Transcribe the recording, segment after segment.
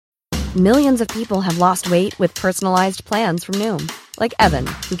Millions of people have lost weight with personalized plans from Noom. Like Evan,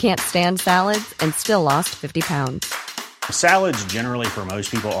 who can't stand salads and still lost 50 pounds. Salads generally for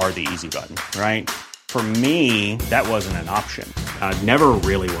most people are the easy button, right? For me, that wasn't an option. I never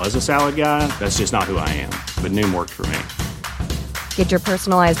really was a salad guy. That's just not who I am. But Noom worked for me. Get your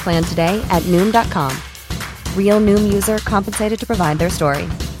personalized plan today at Noom.com. Real Noom user compensated to provide their story.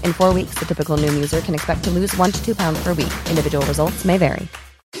 In 4 weeks, the typical Noom user can expect to lose 1 to 2 pounds per week. Individual results may vary.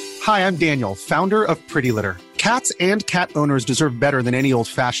 Hi, I'm Daniel, founder of Pretty Litter. Cats and cat owners deserve better than any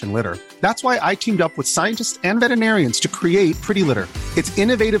old-fashioned litter. That's why I teamed up with scientists and veterinarians to create Pretty Litter. Its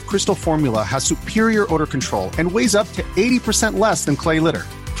innovative crystal formula has superior odor control and weighs up to 80% less than clay litter.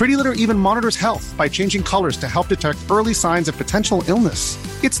 Pretty Litter even monitors health by changing colors to help detect early signs of potential illness.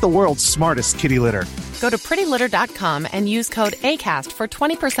 It's the world's smartest kitty litter. Go to prettylitter.com and use code ACAST for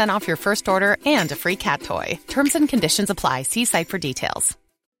 20% off your first order and a free cat toy. Terms and conditions apply. See site for details.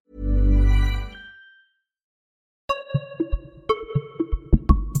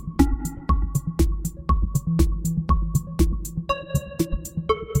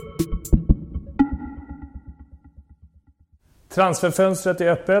 Transferfönstret är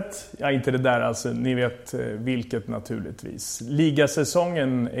öppet. Ja, inte det där alltså. Ni vet vilket naturligtvis.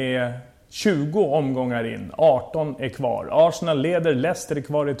 Ligasäsongen är 20 omgångar in. 18 är kvar. Arsenal leder, Leicester är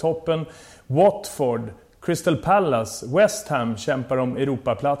kvar i toppen. Watford, Crystal Palace, West Ham kämpar om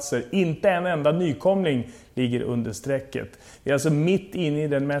Europaplatser. Inte en enda nykomling ligger under strecket. Vi är alltså mitt inne i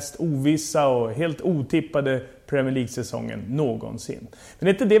den mest ovissa och helt otippade Premier League-säsongen någonsin. Men det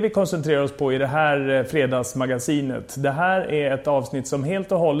är inte det vi koncentrerar oss på i det här fredagsmagasinet. Det här är ett avsnitt som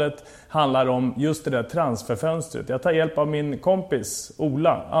helt och hållet handlar om just det där transferfönstret. Jag tar hjälp av min kompis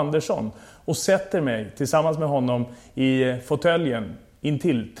Ola Andersson och sätter mig tillsammans med honom i fåtöljen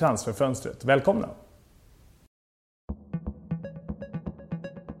intill transferfönstret. Välkomna!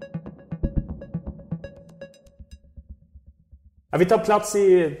 Ja, vi tar plats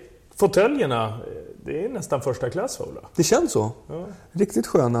i fåtöljerna. Det är nästan första klass, Ola. Det känns så. Ja. Riktigt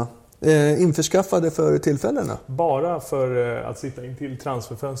sköna. Införskaffade för tillfällena. Bara för att sitta in till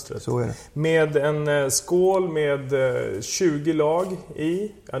transferfönstret. Så är det. Med en skål med 20 lag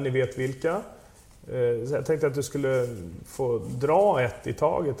i. Ja, ni vet vilka. Så jag tänkte att du skulle få dra ett i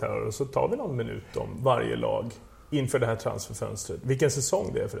taget här. Och så tar vi någon minut om varje lag inför det här transferfönstret. Vilken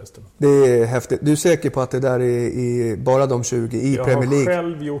säsong det är förresten? Det är häftigt. Du är säker på att det där är bara de 20 i Premier League? Jag har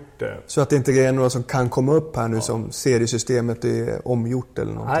själv gjort det. Så att det inte är några som kan komma upp här nu som seriesystemet är omgjort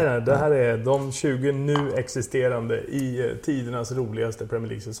eller någonting? Nej, det här är de 20 nu existerande i tidernas roligaste Premier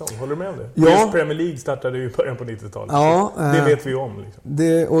League-säsong. Håller du med om det? Ja. Just Premier League startade ju i början på 90-talet. Ja, det vet vi om.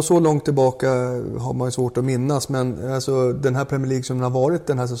 Liksom. Och så långt tillbaka har man ju svårt att minnas. Men alltså, den här Premier League som har varit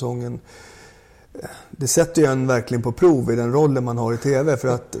den här säsongen, det sätter ju en verkligen på prov i den rollen man har i tv. För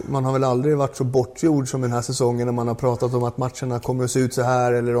att man har väl aldrig varit så bortgjord som den här säsongen när man har pratat om att matcherna kommer att se ut så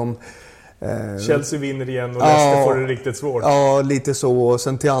här. Eller om Chelsea vinner igen och Leicester får det riktigt svårt. Ja, lite så. Och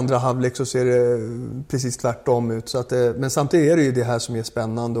sen till andra halvlek så ser det precis tvärtom ut. Så att men samtidigt är det ju det här som är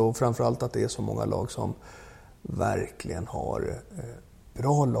spännande. Och framförallt att det är så många lag som verkligen har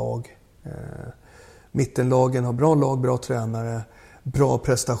bra lag. Mittenlagen har bra lag, bra tränare, bra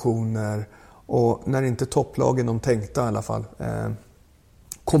prestationer. Och när inte topplagen, de tänkta i alla fall,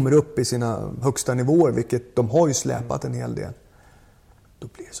 kommer upp i sina högsta nivåer, vilket de har ju släpat en hel del, då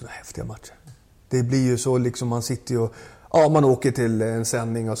blir det såna häftiga matcher. Det blir ju så liksom, man sitter ju och man åker till en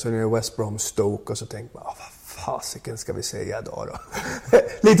sändning och så är det West Brom Stoke och så tänker man, vad fasiken ska vi säga idag då?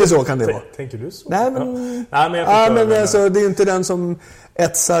 Lite så kan det vara. Tänker du så? Nej, men alltså, det är ju inte den som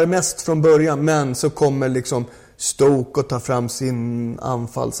etsar mest från början, men så kommer liksom Stoke och ta fram sin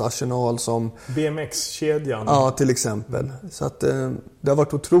anfallsarsenal som BMX-kedjan. Ja, till exempel. Så att det har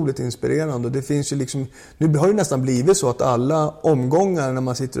varit otroligt inspirerande. Och det finns ju liksom, nu har det nästan blivit så att alla omgångar när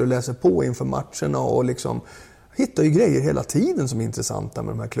man sitter och läser på inför matcherna och liksom hittar ju grejer hela tiden som är intressanta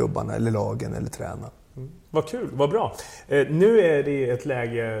med de här klubbarna eller lagen eller tränarna. Vad kul, vad bra. Nu är det ett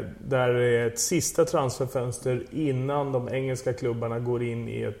läge där det är ett sista transferfönster innan de engelska klubbarna går in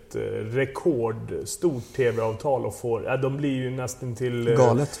i ett rekordstort tv-avtal och får, de blir ju nästan till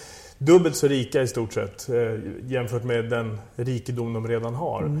galet. Dubbelt så rika i stort sett jämfört med den rikedom de redan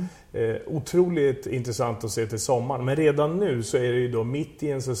har. Otroligt intressant att se till sommaren. Men redan nu så är det ju då mitt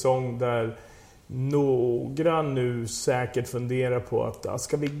i en säsong där några nu säkert funderar på att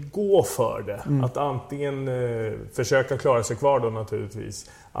ska vi gå för det? Att antingen försöka klara sig kvar då naturligtvis.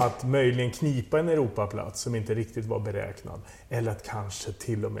 Att möjligen knipa en Europaplats som inte riktigt var beräknad. Eller att kanske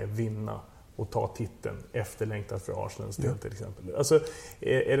till och med vinna och ta titeln efterlängtat för Arsenals del till exempel. Alltså,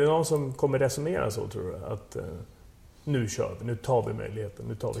 är det någon som kommer resonera så, tror du? Att nu kör vi, nu tar vi möjligheten,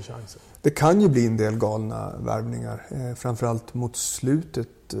 nu tar vi chansen? Det kan ju bli en del galna värvningar. Framförallt mot slutet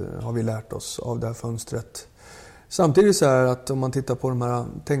har vi lärt oss av det här fönstret. Samtidigt så är att om man tittar på de här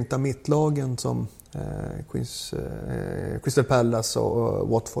tänkta mittlagen som Crystal Palace och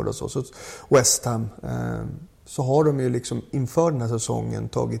Watford och så West Ham, så har de ju liksom inför den här säsongen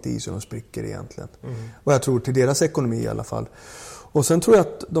tagit i så de spricker egentligen. Och jag tror till deras ekonomi i alla fall. Och sen tror jag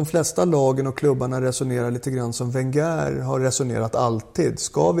att de flesta lagen och klubbarna resonerar lite grann som Wenger har resonerat alltid.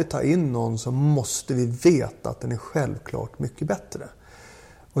 Ska vi ta in någon så måste vi veta att den är självklart mycket bättre.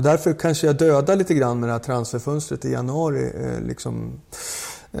 Och därför kanske jag dödar lite grann med det här transferfönstret i januari.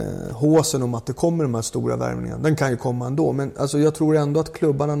 Håsen om att det kommer de här stora värvningarna. Den kan ju komma ändå. Men alltså, jag tror ändå att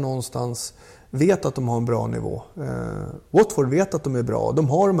klubbarna någonstans vet att de har en bra nivå. Watford vet att de är bra. De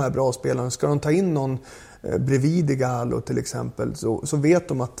har de här bra spelarna. Ska de ta in någon bredvid Gallo till exempel så vet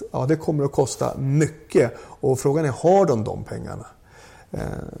de att det kommer att kosta mycket. Och frågan är, har de pengarna?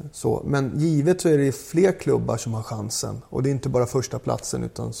 Men givet så är det fler klubbar som har chansen. Och det är inte bara första platsen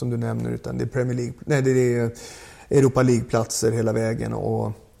utan som du nämner, utan det är Premier League, nej, det är Europa League-platser hela vägen.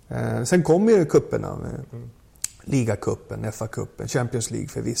 Och sen kommer ju kupperna med Ligacupen, FA-cupen, Champions League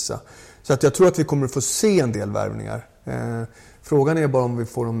för vissa. Så att jag tror att vi kommer att få se en del värvningar. Frågan är bara om vi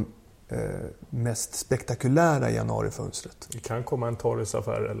får de mest spektakulära i januarifönstret. Det kan komma en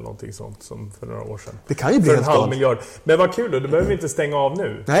Torres-affär eller någonting sånt som för några år sedan. Det kan ju bli för 500 miljoner. Men vad kul då, då behöver vi inte stänga av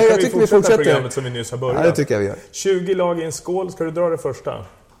nu. Nej, jag tycker vi fortsätter programmet som vi nyss har börjat. Ja, det tycker jag vi gör. 20 lag i en skål, ska du dra det första?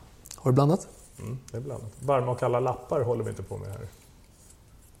 Har du blandat? Det är blandat. Varma och kalla lappar håller vi inte på med här.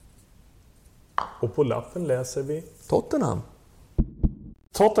 Och på lappen läser vi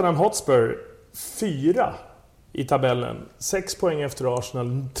Tottenham Hotspur 4 i tabellen. 6 poäng efter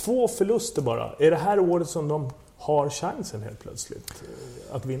Arsenal. 2 förluster bara. Är det här året som de har chansen helt plötsligt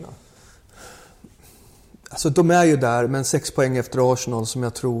att vinna? Alltså de är ju där, men 6 poäng efter Arsenal som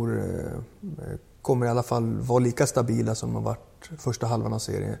jag tror kommer i alla fall vara lika stabila som de har varit första halvan av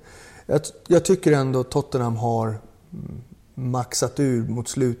serien. Jag tycker ändå Tottenham har maxat ur mot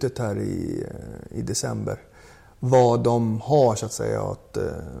slutet här i december. Vad de har så att säga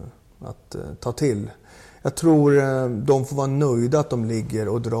att ta till. Jag tror de får vara nöjda att de ligger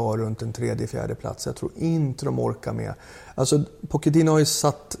och drar runt en 3-4 plats. Jag tror inte de orkar med. Alltså Pochettino har ju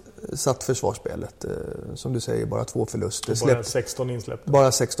satt försvarsspelet. Som du säger, bara 2 förluster. Bara 16 insläppta.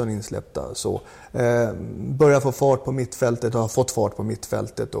 Bara 16 insläppta. Så. Börjar få fart på mittfältet och har fått fart på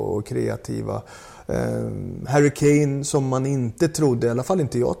mittfältet och kreativa. Harry Kane som man inte trodde, i alla fall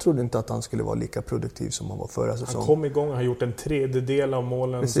inte jag trodde inte att han skulle vara lika produktiv som han var förra säsongen. Han kom igång och har gjort en 1/3 av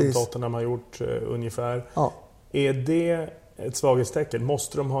målen. Precis. Som Tottenham har gjort ungefär. Ja. Är det ett svaghetstecken?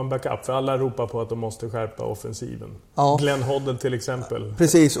 Måste de ha en backup? För alla ropar på att de måste skärpa offensiven. Ja. Glenn Hoddle till exempel.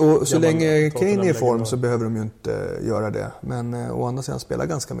 Precis, och så länge Kane är i form så behöver de ju inte göra det. Men å andra sidan spelar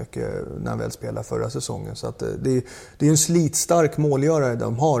ganska mycket när han väl spelar förra säsongen. Så att det är en slitstark målgörare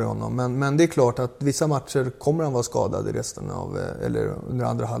de har i honom. Men det är klart att vissa matcher kommer han vara skadad i resten av, eller under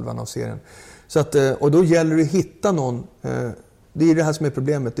andra halvan av serien. Så att, och då gäller det att hitta någon. Det är det här som är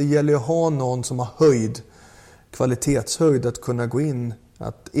problemet. Det gäller att ha någon som har kvalitetshöjd att kunna gå in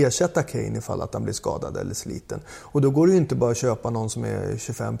att ersätta Kane ifall att han blir skadad eller sliten. Och då går det ju inte bara att köpa någon som är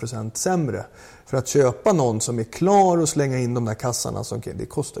 25% sämre. För att köpa någon som är klar och slänga in de där kassarna som Kane, det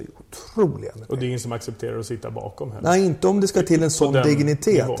kostar ju otroliga mycket. Och det är ingen som accepterar att sitta bakom heller. Nej, inte om det ska till en sån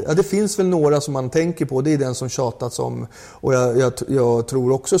dignitet. Ja, det finns väl några som man tänker på. Det är den som tjatats om. Och jag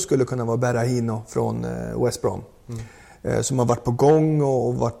tror också skulle kunna vara Berahino från West Brom. Som har varit på gång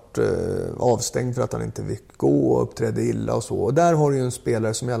och varit avstängd för att han inte fick gå och uppträdde illa och så. Och där har du ju en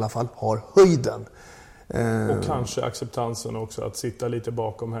spelare som i alla fall har höjden. Och kanske acceptansen också att sitta lite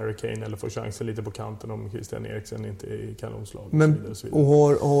bakom Harry Kane eller få chansen lite på kanten om Christian Eriksen inte är i kanonslag. Och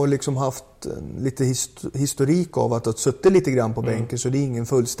har liksom haft lite historik av att ha suttit lite grann på bänken, så det är ingen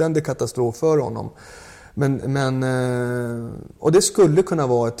fullständig katastrof för honom. Men och det skulle kunna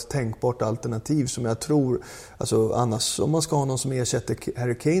vara ett tänkbart alternativ som jag tror, alltså annars om man ska ha någon som ersätter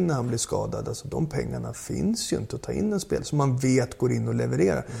Harry Kane när han blir skadad, alltså de pengarna finns ju inte att ta in en spel som man vet går in och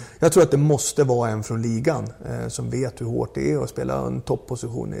levererar. Jag tror att det måste vara en från ligan som vet hur hårt det är att spela en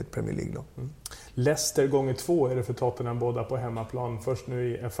toppposition i ett Premier League-lag. Leicester gånger 2 är det för Tottenham båda på hemmaplan. Först nu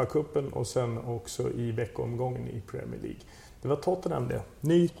i FA-cupen och sen också i veckomgången i Premier League. Det var Tottenham det.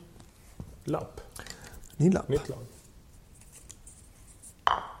 Ny lapp. Nytt lag.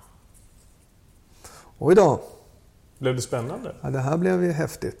 Oj då. Blev det spännande? Ja, det här blev ju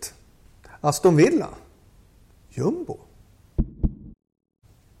häftigt. Aston Villa. Jumbo.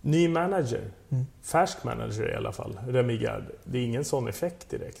 Ny manager. Färsk manager i alla fall. Rémi Garde. Det är ingen sån effekt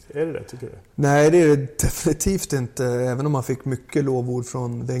direkt. Är det tycker du? Nej, det är det definitivt inte. Även om man fick mycket lovord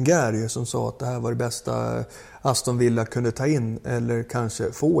från Wenger som sa att det här var det bästa Aston Villa kunde ta in eller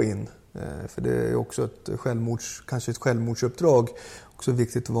kanske få in. För det är också kanske ett självmordsuppdrag. Också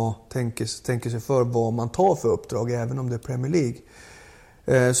viktigt att tänka sig för vad man tar för uppdrag, även om det är Premier League.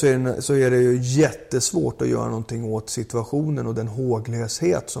 Så är det ju jättesvårt att göra någonting åt situationen och den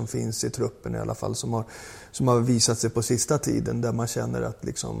håglöshet som finns i truppen i alla fall, som har visat sig på sista tiden, där man känner att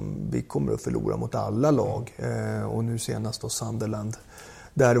liksom, vi kommer att förlora mot alla lag. Och nu senast då Sunderland,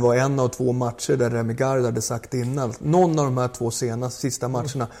 där det var en av 2 matcher där Rémi Garde hade sagt innan, någon av de här 2 sista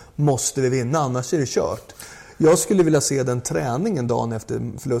matcherna måste vi vinna, annars är det kört. Jag skulle vilja se den träningen dagen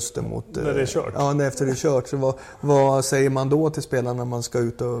efter förlusten mot... När det är kört? Ja, efter det är kört. Så vad säger man då till spelarna när man ska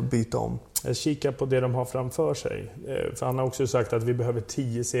ut och byta om? Jag kikar på det de har framför sig. För han har också sagt att vi behöver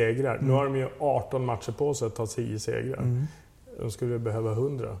 10 segrar. Nu har de ju 18 matcher på sig att ta 10 segrar. De skulle behöva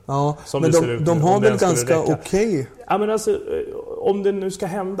 100. Ja, som men de har väl ganska okej. Ja, men alltså, om det nu ska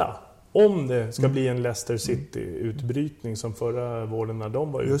hända. Om det ska bli en Leicester City-utbrytning som förra våren när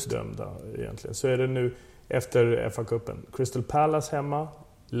de var utdömda egentligen, så är det nu efter FA-cupen. Crystal Palace hemma,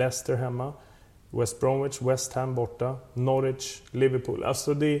 Leicester hemma, West Bromwich, West Ham borta, Norwich, Liverpool.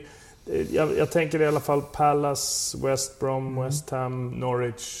 Alltså jag tänker i alla fall Palace, West Brom, West Ham,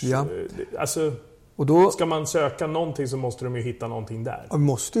 Norwich. Ja. Alltså, och då ska man söka någonting så måste de ju hitta någonting där. Man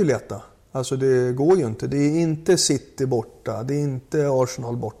måste ju leta. Alltså det går ju inte. Det är inte City borta, det är inte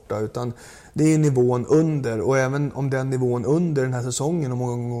Arsenal borta, utan det är nivån under. Och även om den nivån under den här säsongen har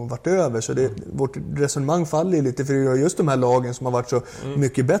många gånger varit över, så vårt resonemang faller ju lite, för det är just de här lagen som har varit så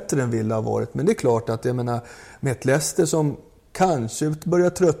mycket bättre än Villa har varit. Men det är klart att jag menar, med ett Leicester som kanske börjar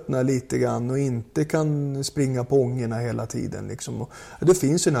tröttna lite grann och inte kan springa på ångorna hela tiden liksom. Och det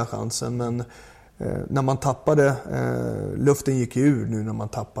finns ju den här chansen, men när man tappade, luften gick ur nu när man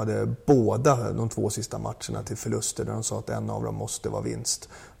tappade båda de 2 sista matcherna till förluster, där de sa att en av dem måste vara vinst.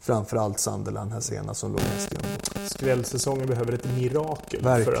 Framförallt Sunderland här senast som låg mest igen. Skrällsäsongen behöver ett mirakel.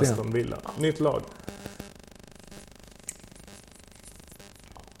 Verkligen. För Aston Villa. Nytt lag.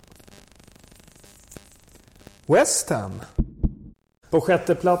 West Ham. På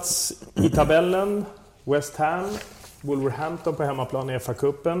 6:e plats i tabellen. West Ham. Wolverhampton på hemmaplan i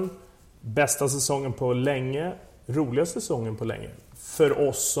FA-cupen. Bästa säsongen på länge. Roligaste säsongen på länge. För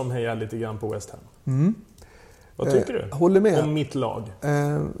oss som hejar lite grann på West Ham. Vad tycker du? Håller med. Om mitt lag?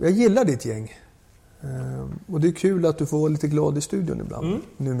 Jag gillar ditt gäng. Och det är kul att du får vara lite glad i studion ibland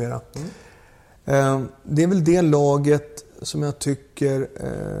numera. Det är väl det laget som jag tycker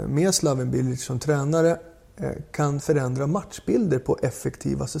med Slaven Bilic som tränare kan förändra matchbilder på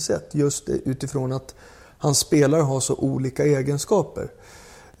effektivaste sätt. Just utifrån att hans spelare har så olika egenskaper.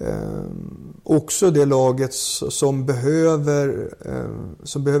 Också det laget som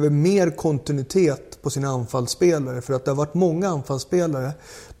behöver mer kontinuitet på sina anfallsspelare, för att det har varit många anfallsspelare.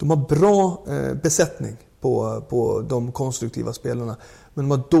 De har bra besättning på de konstruktiva spelarna, men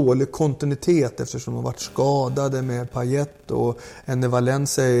de har dålig kontinuitet eftersom de har varit skadade med Payet, och Enne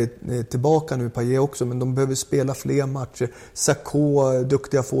Valencia är tillbaka nu, Payet också, men de behöver spela fler matcher. Sakho,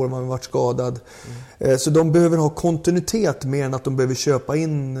 duktiga form, har varit skadad. Så de behöver ha kontinuitet mer än att de behöver köpa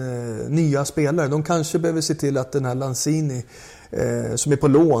in nya spelare. De kanske behöver se till att den här Lanzini som är på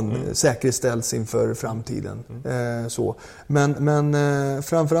lån säkerställs inför framtiden. Så. Men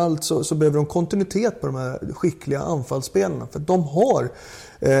framförallt så behöver de kontinuitet på de här skickliga anfallsspelarna, för de har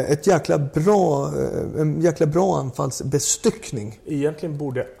en jäkla bra anfallsbestyckning. Egentligen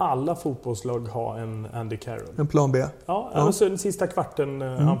borde alla fotbollslag ha en Andy Carroll. En plan B. Ja, alltså den sista kvarten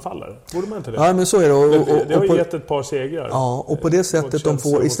anfallare. Borde man inte det? Ja, men så är det. Det har ju gett ett par segrar. Ja, och på det sättet de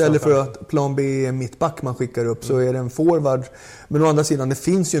får, istället för att plan B är mittback man skickar upp, så är det en forward. Men å andra sidan, det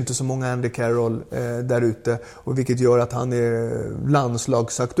finns ju inte så många Andy Carroll där ute, och vilket gör att han är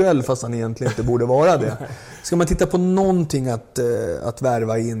landslagsaktuell fast han egentligen inte borde vara det. Ska man titta på någonting att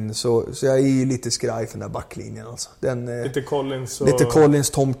värva in, så jag är ju lite skraj för den där backlinjen alltså. Lite Collins,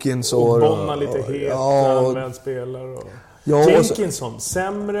 Tompkins och Bonna lite het använd spelare och Jenkinson,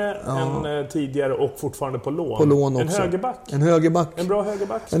 sämre än tidigare och fortfarande på lån. En högerback. En bra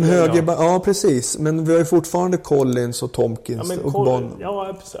högerback. Ja, precis. Men vi har ju fortfarande Collins och Tompkins och Bonna.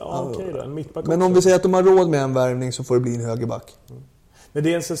 Ja, okej då. En mittback men också. Om vi säger att de har råd med en värvning, så får det bli en högerback. Men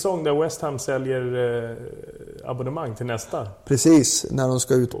det är en säsong där West Ham säljer abonnemang till nästa. Precis, när de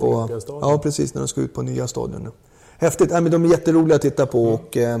ska ut på när de ska ut på nya stadion nu. Häftigt. Men de är jätteroliga att titta på,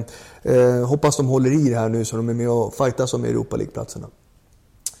 och hoppas de håller i det här nu så de är med och fightas om Europa League-platserna.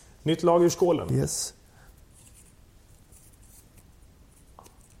 Nytt lag ur skålen. Yes.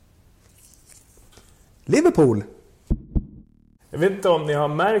 Liverpool. Jag vet inte om ni har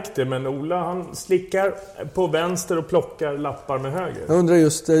märkt det, men Ola han slickar på vänster och plockar lappar med höger. Jag undrar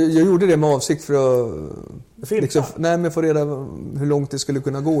just, jag gjorde det med avsikt för att liksom, få reda hur långt det skulle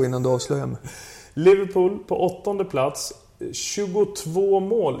kunna gå innan du avslöjar mig. Liverpool på 8:e plats, 22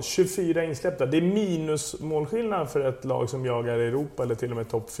 mål, 24 insläppta. Det är minusmålskillnad för ett lag som jagar Europa eller till och med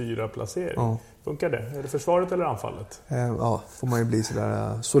topp 4 placering. Ja. Funkar det? Är det försvaret eller anfallet? Ja, får man ju bli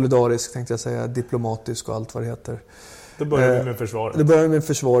sådär solidarisk, tänkte jag säga, diplomatisk och allt vad det heter. Då börjar vi med försvaret. Det börjar med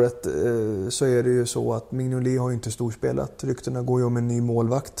försvaret. Så är det ju så att Mignolet har ju inte storspelat. Ryktena går ju om en ny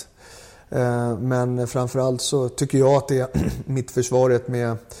målvakt. Men framförallt så tycker jag att det är mittförsvaret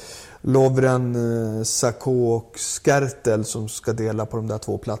med Lovren, Sakho och Skertel som ska dela på de där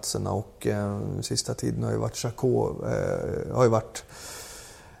 2 platserna. Och sista tiden har ju varit Sakho har ju varit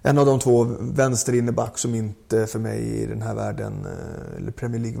en av de 2 vänsterinneback som inte för mig i den här världen eller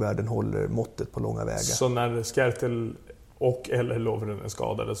Premier League-världen håller måttet på långa vägar. Så när Skertel och eller Lovren är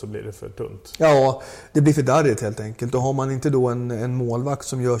skadade så blir det för tunt? Ja, det blir för darrigt helt enkelt. Och har man inte då en målvakt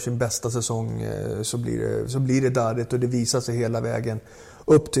som gör sin bästa säsong så blir det darrigt, och det visar sig hela vägen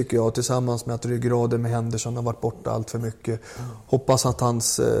upp, tycker jag, tillsammans med att ryggraden med Henderson har varit borta allt för mycket. Hoppas att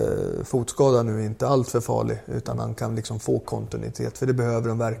hans fotskada nu inte är allt för farlig, utan han kan liksom få kontinuitet, för det behöver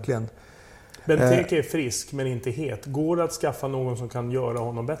de verkligen. Benteke är frisk men inte het. Går det att skaffa någon som kan göra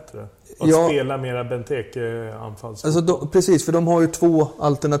honom bättre? Att spela mera Benteke-anfalls? Alltså precis, för de har ju 2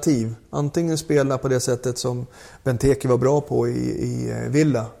 alternativ. Antingen spela på det sättet som Benteke var bra på i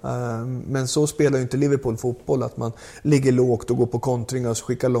Villa. Men så spelar ju inte Liverpool fotboll, att man ligger lågt och går på kontringar och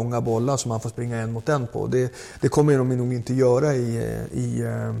skickar långa bollar som man får springa en mot en på. Det kommer de nog inte göra i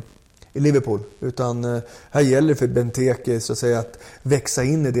Liverpool, utan här gäller det för Benteke så att säga att växa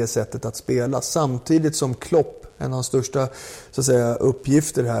in i det sättet att spela, samtidigt som Klopp, en av hans största så att säga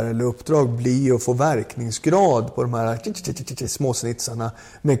uppgifter här eller uppdrag, blir att få verkningsgrad på de här småsnitsarna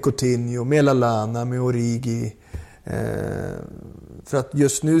med Coutinho, med Lallana, med Origi. För att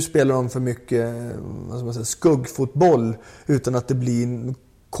just nu spelar de för mycket skuggfotboll utan att det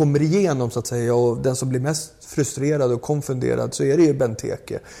kommer igenom så att säga, och den som blir mest frustrerad och konfunderad så är det ju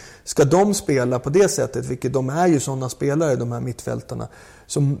Benteke. Ska de spela på det sättet, vilket de är ju sådana spelare, de här mittfältarna,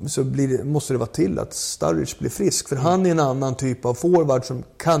 så måste det vara till att Sturridge blir frisk, för han är en annan typ av forward som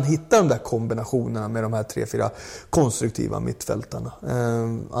kan hitta de där kombinationerna med de här 3-4 konstruktiva mittfältarna.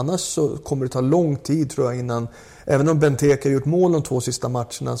 Annars så kommer det ta lång tid, tror jag, innan, även om Benteke har gjort mål de 2 sista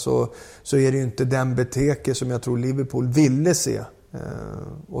matcherna, så är det ju inte den Benteke som jag tror Liverpool ville se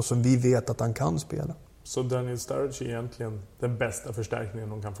och som vi vet att han kan spela. Så Daniel Sturridge är egentligen den bästa förstärkningen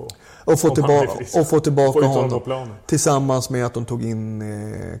de kan få. Och få tillbaka honom. Tillsammans med att de tog in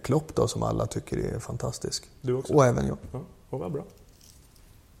Klopp då, som alla tycker är fantastisk. Du också? Och även jag. Ja, och vad bra.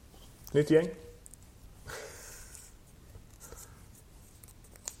 Nytt gäng.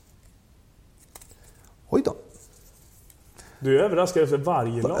 Oj då. Du är överraskad efter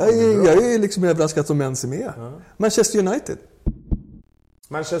varje lag. Jag är liksom överraskad som ens är med. Ja. Manchester United.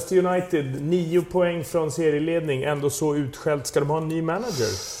 Manchester United, 9 poäng från serieledning, ändå så utskällt. Ska de ha en ny manager?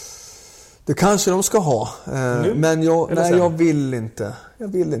 Det kanske de ska ha. Men jag vill inte. Jag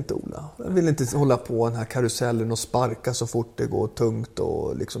vill inte, Ola. Jag vill inte hålla på den här karusellen och sparka så fort det går tungt.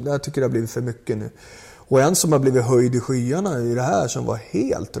 Och liksom, jag tycker det har blivit för mycket nu. Och en som har blivit höjd i skyarna i det här, som var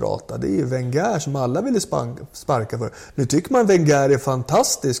helt rata, det är ju Wenger, som alla ville sparka för. Nu tycker man Wenger är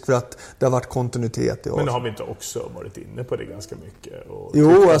fantastisk för att det har varit kontinuitet i år. Men har vi inte också varit inne på det ganska mycket?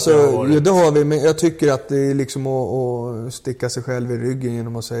 Det har vi, men jag tycker att det är liksom att sticka sig själv i ryggen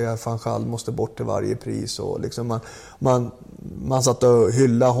genom att säga att Van Gaal måste bort till varje pris. Och liksom man satt och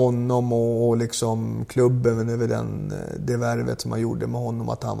hyllade honom och liksom klubben över det värvet som man gjorde med honom,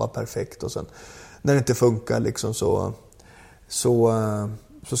 att han var perfekt, och sen när det inte funkar liksom så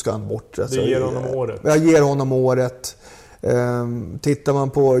ska han bort. Alltså, det ger honom året. Jag ger honom året. Tittar man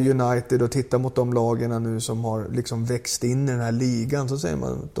på United och tittar mot de lagarna nu som har liksom växt in i den här ligan, så säger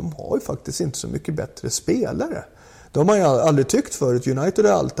man att de har ju faktiskt inte så mycket bättre spelare. De har ju aldrig tyckt förut. United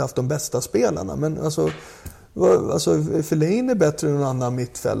har alltid haft de bästa spelarna, men alltså Fellaini är bättre än någon annan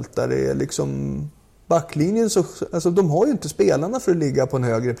mittfältare. Liksom backlinjen, så alltså de har ju inte spelarna för att ligga på en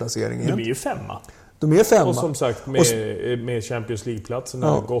högre placering. De är ju 5. Och som sagt med Champions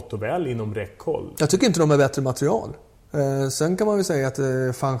League-platserna gott och väl inom räckhåll. Jag tycker inte de har bättre material. Sen kan man väl säga att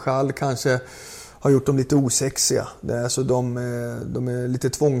Van Gaal kanske har gjort dem lite osexiga. Alltså de är lite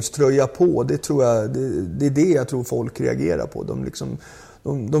tvångströja på. Det tror jag, det är det jag tror folk reagerar på.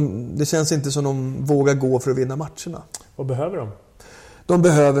 Det känns inte som de vågar gå för att vinna matcherna. Vad behöver de? De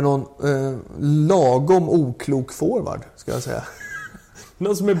behöver någon lagom oklok forward, ska jag säga.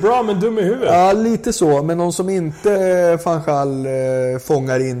 Någon som är bra men dum i huvudet? Ja, lite så. Men någon som inte Fanchal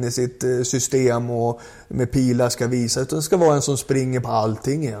fångar in i sitt system och med pilar ska visa. Utan det ska vara en som springer på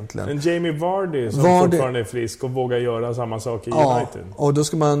allting egentligen. En Jamie Vardy som fortfarande är frisk och vågar göra samma sak i United. Och då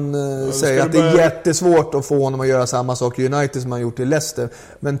ska man säga att det är jättesvårt att få honom att göra samma sak i United som han gjort i Leicester.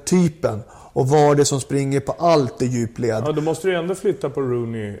 Men typen... Och var det som springer på allt i djupled. Ja, då måste du ändå flytta på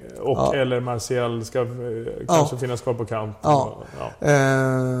Rooney eller Martial ska kanske finnas kvar på kant.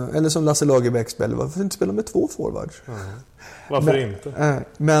 Eller som Lasse Lagerbäck spelar. Varför inte spela med 2 forwards? Varför inte?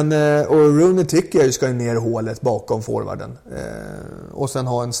 Och Rooney tycker jag ska ner i hålet bakom forwarden. Och sen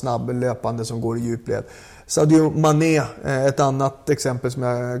ha en snabb löpande som går i djupled. Sadio Mané, ett annat exempel som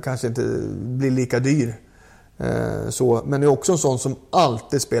jag kanske inte blir lika dyr. Men det är också en sån som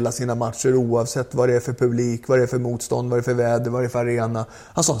alltid spelar sina matcher oavsett vad det är för publik, vad det är för motstånd, vad det är för väder, vad det är för arena.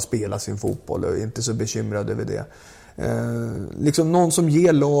 Alltså han spelar sin fotboll och är inte så bekymrad över det. Liksom någon som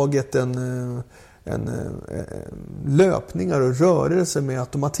ger laget en löpningar och rörelse med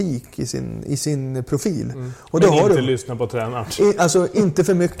automatik i sin profil. Och men har inte lyssna på tränaren. Alltså inte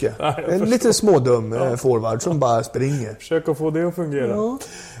för mycket. En lite smådum forward som bara springer. Försök att få det att fungera.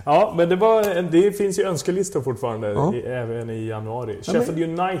 Ja, men det finns ju önskelistor fortfarande även i januari.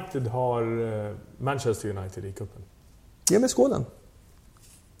 Sheffield United har Manchester United i kuppen. Ge mig skålen.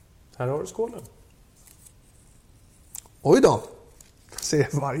 Här har du skålen. Oj då. Se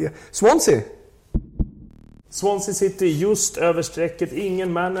varje. Swansea City just över strecket.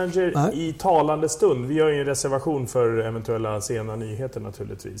 Ingen manager i talande stund. Vi gör ju en reservation för eventuella sena nyheter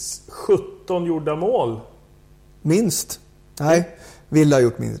naturligtvis. 17 gjorda mål. Minst. Nej, Villa har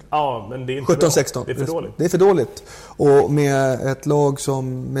gjort mindre. Ja, men det är inte 17-16. Det är för dåligt. Det är för dåligt. Och med ett lag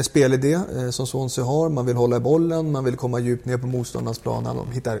med spelidé som Swansea har. Man vill hålla i bollen, man vill komma djupt ner på motståndarnas plan. Man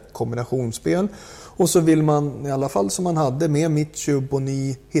hittar kombinationsspel. Och så vill man, i alla fall som man hade med Mitchu,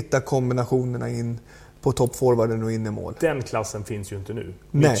 Boni, hitta kombinationerna in på toppforwarden och in i mål. Den klassen finns ju inte nu.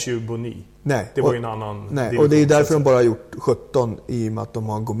 Mitchu, Boni. Nej. Det var ju en annan... Nej, och det är därför de bara har gjort 17 i och med att de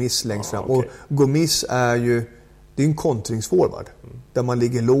har Gomis längst fram. Okay. Och Gomis är ju... Det är en kontringsforward. Där man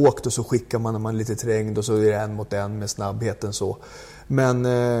ligger lågt och så skickar man när man är lite trängd och så är det 1 mot 1 med snabbheten så. Men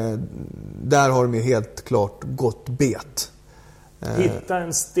där har de ju helt klart gått bet. Hitta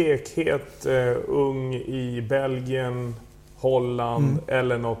en stekhet ung i Belgien, Holland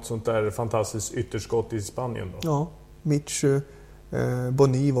eller något sånt där fantastiskt ytterskott i Spanien då. Ja, Mitchu,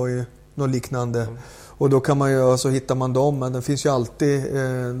 Boni var ju något liknande. Och då kan man ju, så hittar man dem, men de finns ju alltid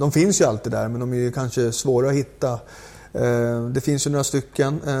där, men de är ju kanske svåra att hitta. Det finns ju några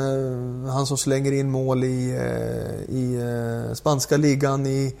stycken. Han som slänger in mål i spanska ligan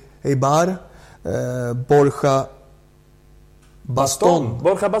i Eibar, Borja Baston.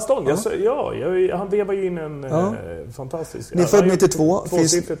 Borja Baston, han vevar ju in en fantastisk... Ni är född 92,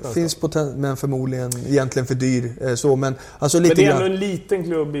 finns men förmodligen egentligen för dyr. Så, men, alltså lite men det är ändå en liten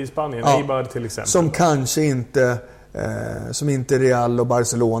klubb i Spanien, Eibar till exempel. Som kanske inte... som inte Real och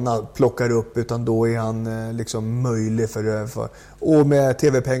Barcelona plockar upp, utan då är han liksom möjlig för och med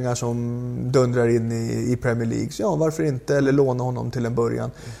tv-pengar som dundrar in i Premier League, ja varför inte, eller låna honom till en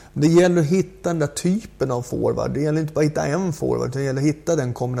början. Det gäller att hitta den där typen av forward. Det gäller inte bara att hitta en forward, det gäller att hitta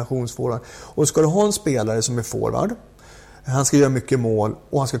den kombinationsforward. Och ska du ha en spelare som är forward, han ska göra mycket mål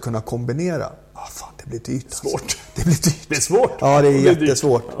och han ska kunna kombinera. Det blir dyrt. Svårt. Det blir dyrt. Det är svårt. Ja, det är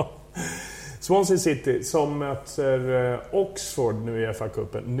jättesvårt. Swansea City som möter Oxford nu i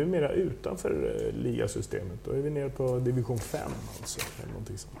FA-cupen, numera utanför ligasystemet. Då är vi nere på division 5 alltså, eller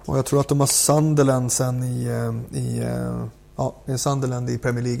någonting sånt. Och jag tror att de har Sunderland sen i Sunderland i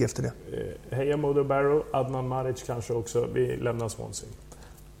Premier League efter det. Heja Modo Barrow, Adnan Maric kanske också. Vi lämnar Swansea.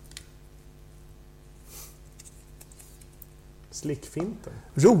 Slickfinten.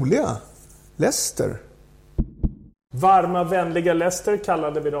 Roliga. Leicester. Varma, vänliga Leicester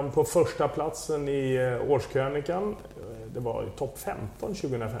kallade vi dem på första platsen i årskrönikan. Det var topp 15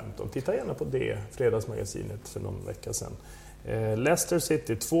 2015. Titta gärna på det, fredagsmagasinet för någon vecka sedan. Leicester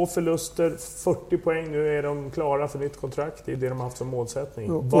City, 2 förluster, 40 poäng. Nu är de klara för nytt kontrakt. Det är det de har haft som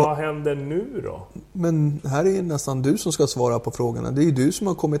målsättning. Vad händer nu då? Men här är nästan du som ska svara på frågorna. Det är ju du som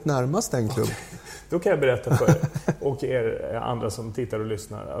har kommit närmast den klubben. Då kan jag berätta för er och er andra som tittar och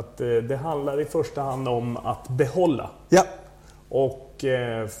lyssnar att det handlar i första hand om att behålla och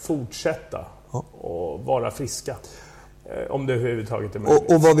fortsätta och vara friska. Om det överhuvudtaget är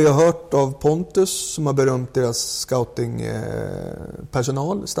möjligt. Och vad vi har hört av Pontus som har berömt deras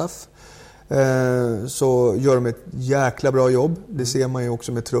scouting-personal, staff, så gör de ett jäkla bra jobb. Det ser man ju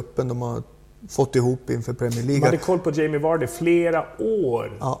också med truppen. De har fått ihop inför Premier League. Man hade koll på Jamie Vardy flera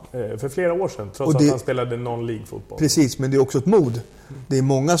år, för flera år sedan, trots att han spelade non-league-fotboll. Precis, men det är också ett mod. Det är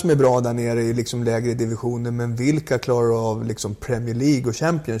många som är bra där nere i liksom lägre divisioner, men vilka klarar av liksom Premier League och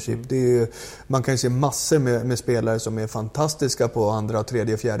Championship? Det är ju, man kan ju se massor med spelare som är fantastiska på andra,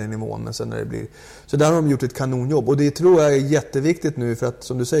 tredje, fjärde nivån, men sen när det blir... Så där har de gjort ett kanonjobb, och det tror jag är jätteviktigt nu, för att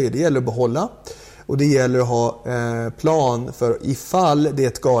som du säger, det gäller att behålla. Och det gäller att ha plan för ifall det är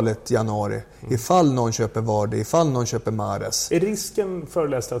ett galet januari. Ifall någon köper Vardy, ifall någon köper Mahrez. Är risken för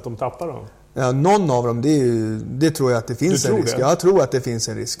Leicester att de tappar dem? Ja, någon av dem, det tror jag att det finns en risk. Jag tror att det finns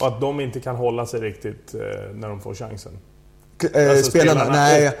en risk. Och att de inte kan hålla sig riktigt när de får chansen? Spelarna?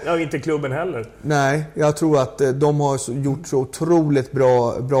 Nej. Ja, inte klubben heller. Nej, jag tror att de har gjort så otroligt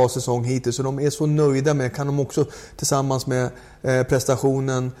bra säsong hittills. Så de är så nöjda med, kan de också tillsammans med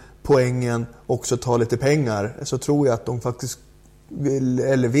prestationen, poängen, också ta lite pengar, så tror jag att de faktiskt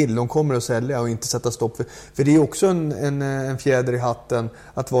de kommer att sälja och inte sätta stopp för det är också en fjäder i hatten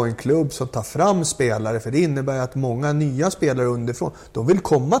att vara en klubb som tar fram spelare, för det innebär att många nya spelare underifrån, de vill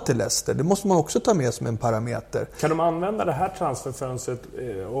komma till Leicester. Det måste man också ta med som en parameter. Kan de använda det här transferfönstret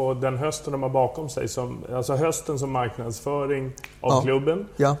och den hösten de har bakom sig alltså hösten som marknadsföring av klubben,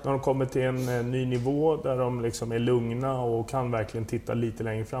 när de kommer till en ny nivå där de liksom är lugna och kan verkligen titta lite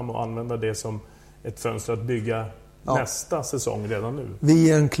längre fram och använda det som ett fönster att bygga nästa säsong redan nu?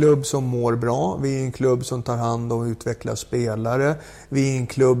 Vi är en klubb som mår bra. Vi är en klubb som tar hand om och utvecklar spelare. Vi är en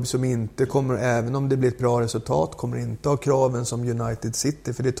klubb som inte kommer, även om det blir ett bra resultat, kommer inte ha kraven som United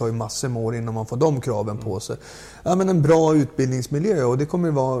City, för det tar ju massor med år innan man får de kraven på sig. Ja, men en bra utbildningsmiljö, och det kommer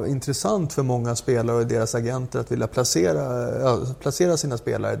att vara intressant för många spelare och deras agenter att vilja placera sina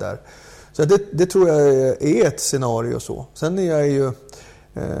spelare där. Så det tror jag är ett scenario så. Sen är jag ju...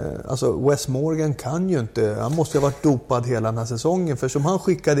 Alltså Wes Morgan kan ju inte, han måste ha varit dopad hela den här säsongen, för som han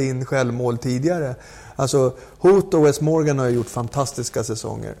skickade in självmål tidigare, alltså Hoth och Wes Morgan har gjort fantastiska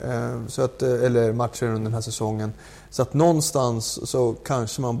säsonger, så att, eller matcher under den här säsongen, så att någonstans så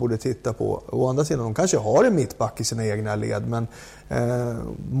kanske man borde titta på, å andra sidan de kanske har en mittback i sina egna led, men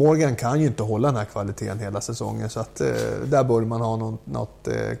Morgan kan ju inte hålla den här kvaliteten hela säsongen, så att där borde man ha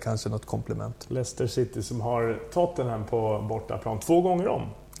kanske något komplement. Leicester City som har Tottenham på bortaplan 2 gånger om.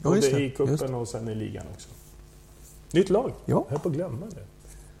 Både i cupen och sen i ligan också. Nytt lag. Ja. Jag höll på att glömma det.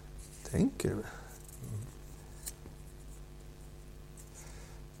 Tänker du?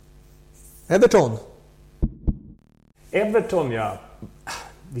 Everton, ja.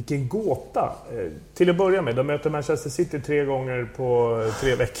 Vilken gåta. Till att börja med, de möter Manchester City 3 gånger på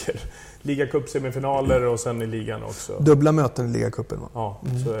 3 veckor. Ligacup-semifinaler och sen i ligan också. Dubbla möten i ligacupen, va? Ja,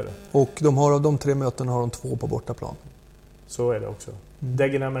 så är det. Och av de 3 mötena har de 2 på bortaplan. Så är det också.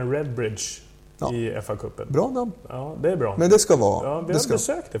 Dagenham och Redbridge i FA-cupen. Bra namn. Ja, det är bra. Men det ska vara. Ja, vi har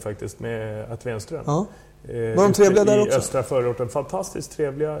besökt det faktiskt med att Wenström. Ja. Var de trevliga där också? I östra förorten. Fantastiskt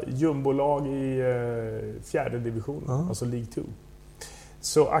trevliga jumbolag i 4:e divisionen, alltså League 2.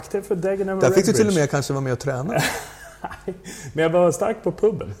 Så aktiv för Dagenham och Redbridge. Där fick du till och med kanske vara med och träna. Men jag var stark på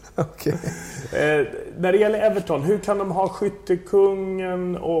puben. Okay. När det gäller Everton, hur kan de ha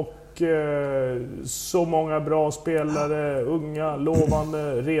skyttekungen och så många bra spelare, unga,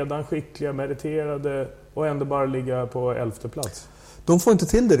 lovande, redan skickliga, meriterade, och ändå bara ligga på 11:e plats? De får inte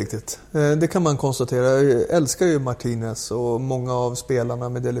till det riktigt. Det kan man konstatera. Jag älskar ju Martinez och många av spelarna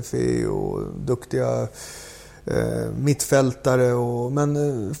med Delefeu och duktiga mittfältare,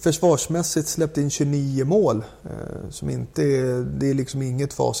 men försvarsmässigt släppte in 29 mål som inte det är liksom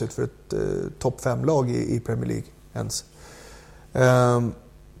inget facit för ett topp 5-lag i Premier League ens.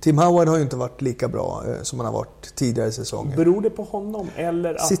 Tim Howard har ju inte varit lika bra som han har varit tidigare i säsongen. Beror det på honom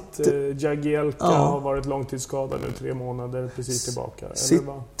eller att Jagielka har varit långtidsskadad nu 3 månader precis tillbaka?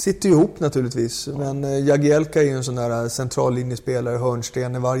 Sitter ju ihop naturligtvis, men Jagielka är ju en sån där centrallinjespelare,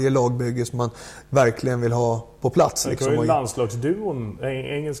 hörnsten i varje lagbygge som man verkligen vill ha på plats. Det är ju landslagsduon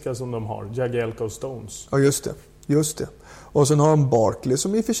engelska som de har, Jagielka och Stones. Ja, just det. Och sen har de Barkley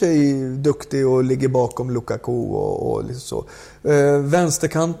som i och för sig är duktig och ligger bakom Lukaku och liksom så.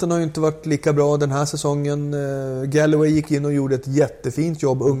 Vänsterkanten har ju inte varit lika bra den här säsongen. Galloway gick in och gjorde ett jättefint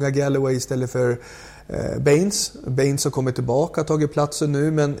jobb. Unga Galloway istället för Baines. Baines har kommit tillbaka, tagit platsen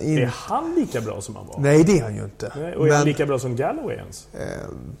nu. Men är han lika bra som han var? Nej, det är han ju inte. Nej, och är han lika bra som Galloway ens?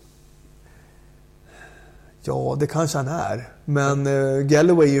 Ja, det kanske han är. Men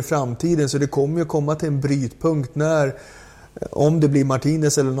Galloway är ju framtiden, så det kommer ju komma till en brytpunkt när om det blir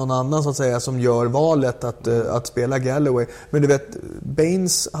Martinez eller någon annan så att säga som gör valet att spela Galloway. Men du vet,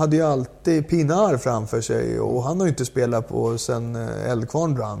 Baines hade ju alltid Pinar framför sig och han har ju inte spelat på sen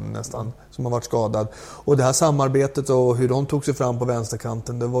Eldkvarn brann nästan, som har varit skadad. Och det här samarbetet och hur de tog sig fram på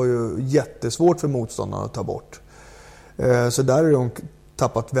vänsterkanten, det var ju jättesvårt för motståndarna att ta bort. Så där är de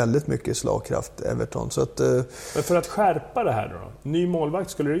tappat väldigt mycket slagkraft, Everton. Så att, men för att skärpa det här då? Ny målvakt,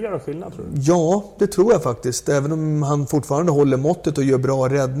 skulle det göra skillnad tror du? Ja, det tror jag faktiskt. Även om han fortfarande håller måttet och gör bra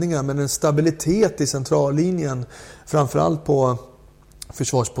räddningar. Men en stabilitet i centrallinjen, framförallt på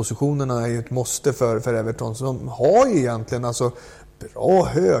försvarspositionerna, är ju ett måste för Everton. Så de har ju egentligen alltså bra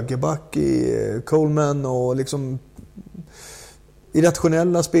högerback i Coleman och liksom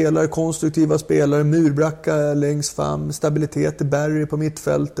irrationella spelare, konstruktiva spelare, murbracka längst fram, stabilitet i Barry på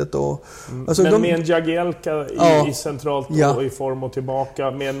mittfältet. Och, alltså men med en Jagielka i centralt och i form och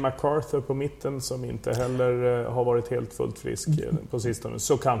tillbaka, med en MacArthur på mitten som inte heller har varit helt fullt frisk på sistone,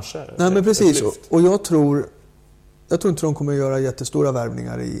 så kanske. Nej, men precis. Och jag tror inte de kommer att göra jättestora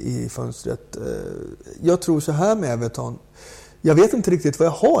värvningar i fönstret. Jag tror så här med Everton. Jag vet inte riktigt vad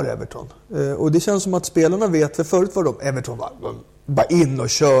jag har Everton. Och det känns som att spelarna vet, för förut var Everton bara in och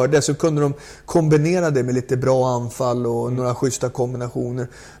körde, så kunde de kombinera det med lite bra anfall och några schyssta kombinationer.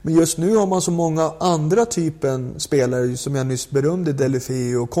 Men just nu har man så många andra typen spelare som jag nyss berömde,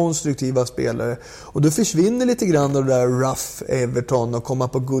 Delefeu, och konstruktiva spelare. Och då försvinner lite grann av det där rough Everton och komma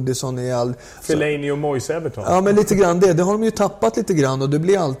på Goodison i all... Fellaini och Moyes Everton. Ja, men lite grann det har de ju tappat lite grann, och det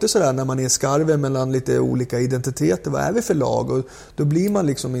blir alltid sådär när man är skarven mellan lite olika identiteter. Vad är vi för lag? Och då blir man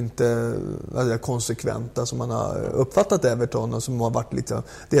liksom inte konsekventa som man har uppfattat Everton och som har varit lite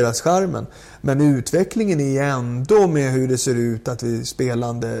deras charmen. Men utvecklingen är ändå med hur det ser ut, att vi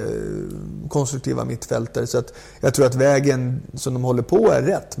spelande konstruktiva mittfältare. Så att jag tror att vägen som de håller på är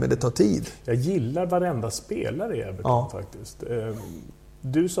rätt, men det tar tid. Jag gillar varenda spelare i Everton faktiskt.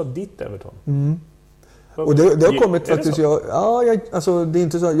 Du sa ditt Everton. Och det har kommit faktiskt... Alltså, det är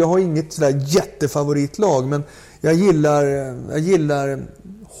inte så, jag har inget sådär jättefavoritlag, men jag gillar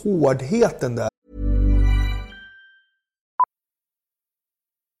hårdheten där.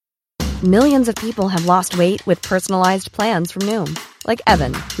 Millions of people have lost weight with personalized plans from Noom. Like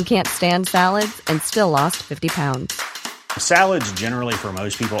Evan, who can't stand salads and still lost 50 pounds. Salads generally for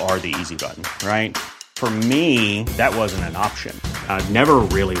most people are the easy button, right? For me, that wasn't an option. I never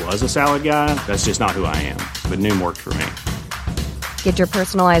really was a salad guy. That's just not who I am. But Noom worked for me. Get your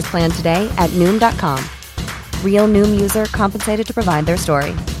personalized plan today at Noom.com. Real Noom user compensated to provide their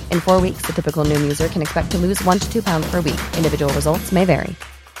story. In 4 weeks, the typical Noom user can expect to lose 1 to 2 pounds per week. Individual results may vary.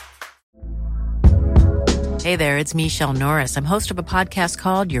 Hey there, it's Michelle Norris. I'm host of a podcast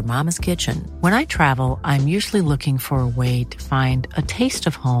called Your Mama's Kitchen. When I travel, I'm usually looking for a way to find a taste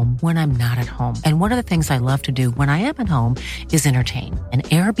of home when I'm not at home. And one of the things I love to do when I am at home is entertain. And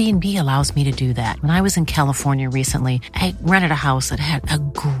Airbnb allows me to do that. When I was in California recently, I rented a house that had a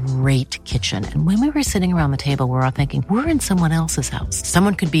great kitchen. And when we were sitting around the table, we were all thinking, we're in someone else's house.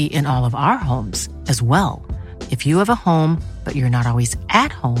 Someone could be in all of our homes as well. If you have a home, but you're not always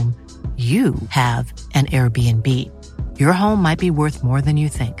at home, you have an Airbnb. Your home might be worth more than you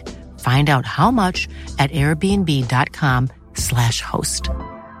think. Find out how much at airbnb.com/host.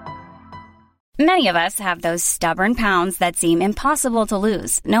 Many of us have those stubborn pounds that seem impossible to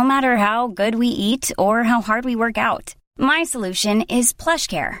lose, no matter how good we eat or how hard we work out. My solution is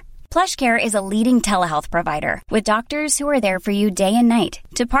PlushCare. PlushCare is a leading telehealth provider with doctors who are there for you day and night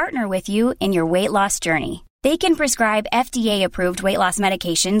to partner with you in your weight loss journey. They can prescribe FDA-approved weight loss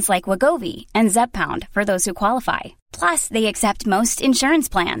medications like Wegovy and Zepbound for those who qualify. Plus, they accept most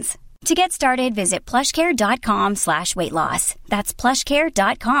insurance plans. To get started, visit plushcare.com/weightloss. That's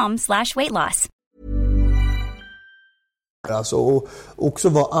plushcare.com/weightloss. Alltså, och också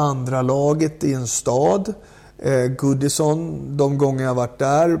var andra laget i en stad. Goodison, de gånger jag varit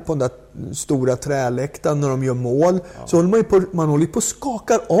där på den där stora träläktaren när de gör mål, så håller man håller på att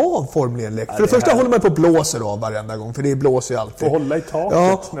skakar av formligen läktaren. För det första håller man på att blåser av varenda gång, för det blåser ju alltid. Får hålla i taket.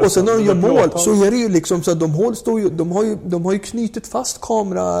 Ja, och sen när de gör mål så är det ju liksom så att de har ju knutit fast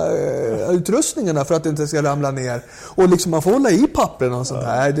kamerautrustningarna för att det inte ska ramla ner. Och liksom man får hålla i pappren och sånt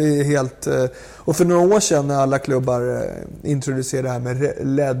här. Det är helt... Och för några år sedan när alla klubbar introducerade det här med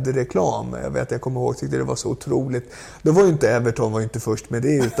LED-reklam, jag kommer ihåg, tyckte det var så otroligt. Det var ju inte Everton var ju inte först med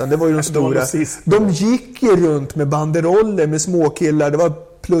det, utan det var ju de stora. De gick ju runt med banderoller med småkillar. Det var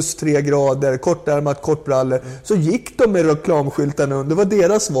plus 3 grader, kortärmat, kortbrallor. Så gick de med reklamskyltarna under. Det var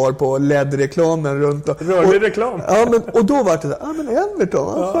deras svar på LED-reklamen runt. Rörlig reklam. Ja, och då var det så här, men Everton,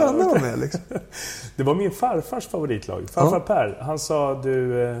 vad sköna de är liksom. Det var min farfars favoritlag. Farfar Per, han sa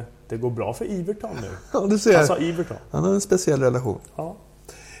det går bra för Everton nu. Ja, du ser. Han sa Everton. Han har en speciell relation. Ja.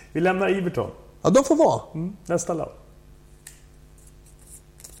 Vi lämnar Everton. Ja, de får vara. Nästa lag.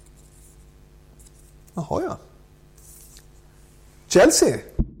 Jaha, ja.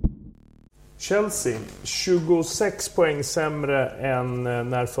 Chelsea, 26 poäng sämre än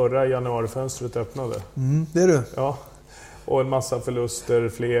när förra januarifönstret öppnade. Det är du. Ja. Och en massa förluster,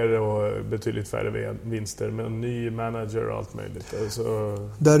 fler och betydligt färre vinster. Med en ny manager och allt möjligt. Alltså,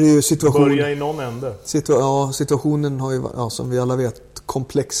 där är ju börja i någon ände. Situationen har ju, som vi alla vet,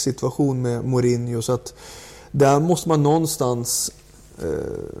 komplex situation med Mourinho. Så att där måste man någonstans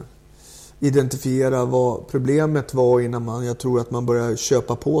identifiera vad problemet var innan jag tror att man börjar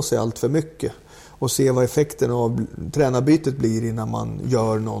köpa på sig allt för mycket. Och se vad effekten av tränarbytet blir innan man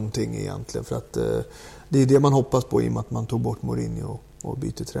gör någonting egentligen. För att det är det man hoppas på i och med att man tog bort Mourinho och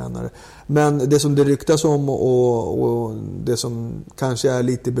byter tränare. Men det som det ryktas om och det som kanske är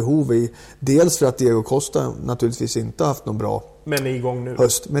lite behov i, dels för att Diego Costa naturligtvis inte haft någon bra men är igång nu.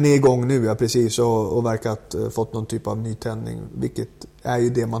 Höst. Men är igång nu, ja precis. Och verkat fått någon typ av nytändning. Vilket är ju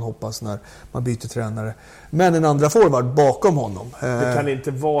det man hoppas när man byter tränare. Men en andra forward bakom honom. Det kan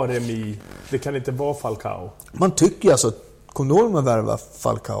inte vara Remy. Det kan inte vara Falcao. Man tycker ju alltså, kom då man värva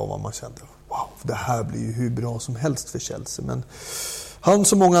Falcao vad man kände. Wow, det här blir ju hur bra som helst för Chelsea. Men han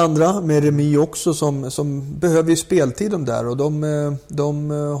som många andra, med Remy också, som behöver ju speltid de där. Och de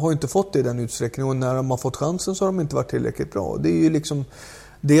har inte fått det i den utsträckningen. Och när de har fått chansen så har de inte varit tillräckligt bra. Det är ju liksom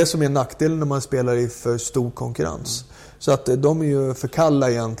det som är nackdelen när man spelar i för stor konkurrens. Så att de är ju för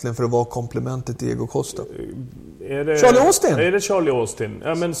kalla egentligen för att vara komplementet till Diego Costa. Charlie Austin? Är det Charlie Austin?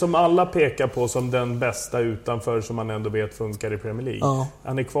 Ja, men som alla pekar på som den bästa utanför som man ändå vet funkar i Premier League. Ja.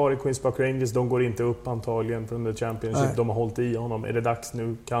 Han är kvar i Queens Park Rangers, de går inte upp antagligen från The Championship. Nej. De har hållit i honom. Är det dags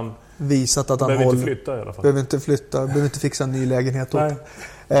nu? Visat att han behöver inte flytta i alla fall. Behöver inte flytta, behöver inte fixa en ny lägenhet.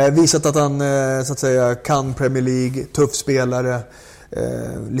 Visat att han så att säga kan Premier League, tuff spelare.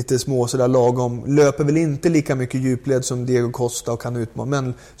 Lite små sådär lagom, löper väl inte lika mycket djupled som Diego Costa och kan utmana,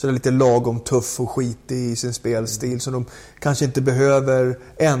 men sådär lite lagom tuff och skit i sin spelstil, så de kanske inte behöver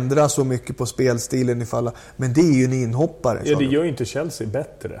ändra så mycket på spelstilen ifall, men det är ju en inhoppare. Ja, det gör ju inte Chelsea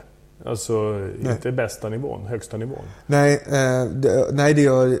bättre. Alltså inte bästa nivån, högsta nivån. Nej, det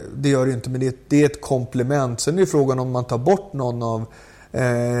gör det inte, men det är ett komplement. Sen är det frågan om man tar bort någon av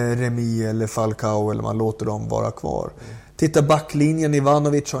Remy eller Falcao eller man låter dem vara kvar. Titta backlinjen,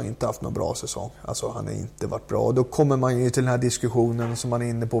 Ivanovic har inte haft någon bra säsong. Alltså han har inte varit bra. Och då kommer man ju till den här diskussionen som man är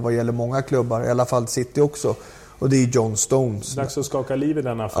inne på vad gäller många klubbar. I alla fall City också. Och det är John Stones. Dags att skaka liv i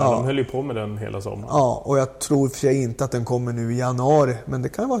den affären. Ja. De höll ju på med den hela sommaren. Ja, och jag tror för sig inte att den kommer nu i januari. Men det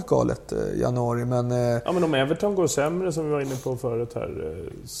kan vara galet januari. Men, ja, men om Everton går sämre som vi var inne på förut här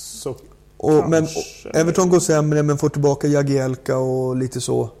så... Men Everton går sämre men får tillbaka Jagielka och lite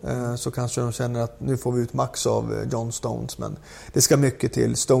så kanske de känner att nu får vi ut max av John Stones, men det ska mycket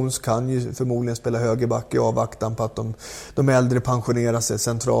till. Stones kan ju förmodligen spela högerback i avvaktan på att de äldre pensionerar sig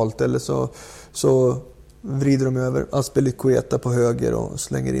centralt, eller så vrider de över Azpilicueta på höger och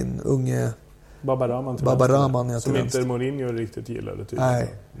slänger in unge Babaraman som inte Mourinho riktigt gillade tydligen.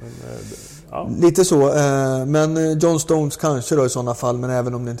 Nej. Lite så, men John Stones kanske då i sådana fall, men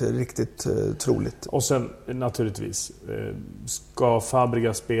även om det inte är riktigt troligt. Och sen naturligtvis ska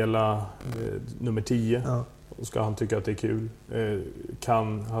Fabregas spela nummer 10. Ja. Och ska han tycka att det är kul?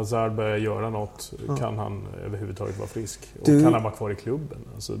 Kan Hazard börja göra något? Ja. Kan han överhuvudtaget vara frisk? Och kan han vara kvar i klubben?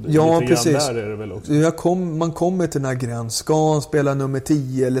 Alltså, ja, precis. Där är det väl också. Man kommer till den här gränsen. Ska han spela nummer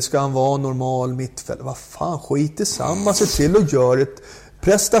 10 eller ska han vara normal mittfält? Vad fan, skit i samma. Se till och gör ett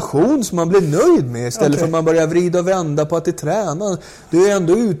prestation som man blir nöjd med istället för att man börjar vrida och vända på att det tränar. Du är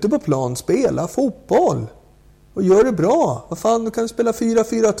ändå ute på plan, spela fotboll. Och gör det bra. Vad fan, du kan spela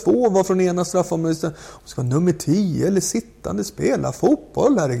 4-4-2 och vara från ena straffområdet. Ska nummer 10 eller sittande spela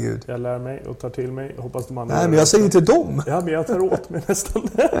fotboll, herregud. Jag lär mig och tar till mig. Jag hoppas de andra. Nej, men jag säger till dem. Ja, men jag tar åt mig nästan.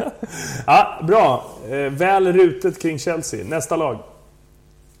 Ja, bra. Väl rutet kring Chelsea. Nästa lag.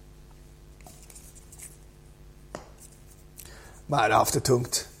 Nej, det har haft det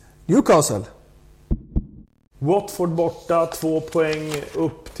tungt. Newcastle. Watford borta, 2 poäng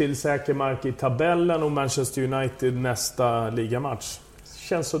upp till säker mark i tabellen, och Manchester United nästa ligamatch.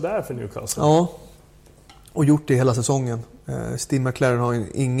 Känns så där för Newcastle. Ja, och gjort det hela säsongen. Steve McLaren har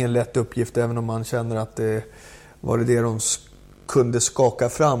ingen lätt uppgift, även om man känner att det var det de kunde skaka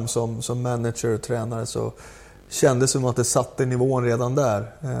fram som manager och tränare, så kändes som att det satte nivån redan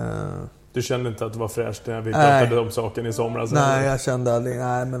där. Du kände inte att det var fräscht när vi pratade om saken i somras? Nej, jag kände aldrig,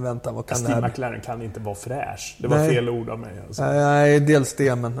 nej men vänta, vad kan Steve det här... McLaren kan inte vara fräsch. Det var fel ord av mig. Alltså. Nej, dels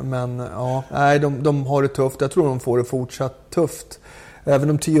det, men ja, nej, de har det tufft. Jag tror de får det fortsatt tufft. Även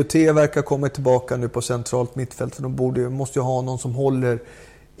om T verkar komma tillbaka nu på centralt mittfält, för de måste ju ha någon som håller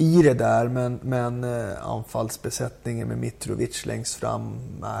i det där, men anfallsbesättningen med Mitrovic längst fram.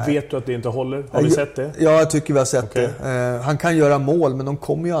 Nej. Vet du att det inte håller? Har vi sett det? Ja, jag tycker vi har sett det. Han kan göra mål, men de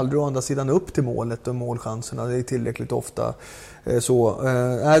kommer ju aldrig å andra sidan upp till målet och målchanserna. Det är tillräckligt ofta så.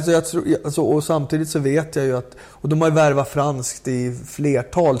 Alltså jag tror, och samtidigt så vet jag ju att, och de har ju värvat franskt i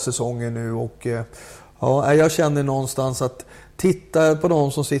flertal säsonger nu, och ja, jag känner någonstans att titta på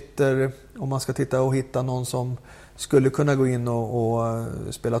de som sitter, om man ska titta och hitta någon som skulle kunna gå in och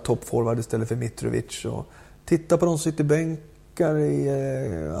spela toppforward istället för Mitrovic, och titta på de som sitter bänkar i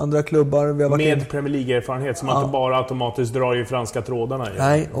andra klubbar. Vi har med Premier League-erfarenhet som inte bara automatiskt drar i franska trådarna.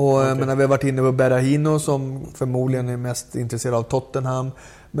 Nej, och men vi har varit inne på Berahino som förmodligen är mest intresserad av Tottenham.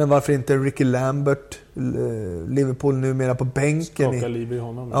 Men varför inte Ricky Lambert, Liverpool numera på bänken. Skaka liv i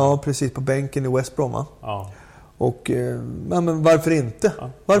honom. Ja, precis, på bänken i West Brom, va? Ja. Och men varför inte?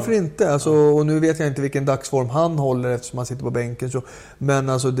 Varför inte? Alltså, och nu vet jag inte vilken dagsform han håller eftersom han sitter på bänken. Så, men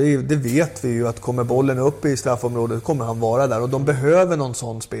alltså, det vet vi ju att kommer bollen upp i straffområdet kommer han vara där. Och de behöver någon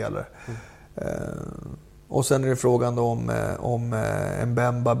sån spelare. Och sen är det frågan då om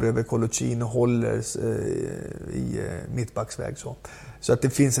Mbemba bredvid Coloccino håller i mittbacksväg. Så att det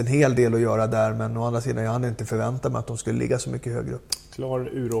finns en hel del att göra där, men å andra sidan jag hade inte förväntat mig att de skulle ligga så mycket högre upp. Klar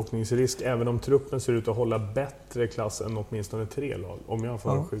uråkningsrisk, även om truppen ser ut att hålla bättre klass än åtminstone 3 lag, om jag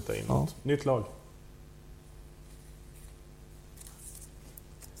får skjuta in något. Nytt lag.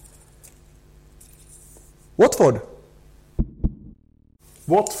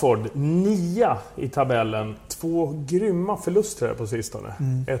 Watford 9 i tabellen. 2 grymma förluster här på sistone.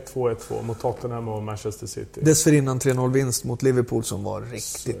 1-2 mot Tottenham och Manchester City. Dessförinnan 3-0 vinst mot Liverpool som var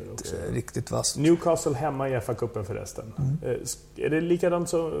riktigt vass. Newcastle hemma i FA-cupen förresten. Är det likadant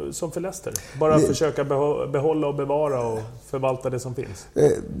som för Leicester? Bara försöka behålla och bevara och förvalta det som finns?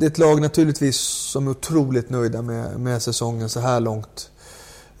 Det är ett lag naturligtvis som är otroligt nöjda med säsongen så här långt.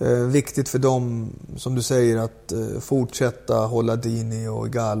 Viktigt för dem, som du säger, att fortsätta hålla Dini och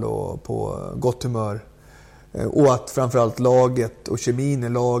Igalo på gott humör. Och att framförallt laget och kemin i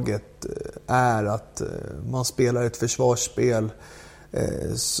laget är att man spelar ett försvarsspel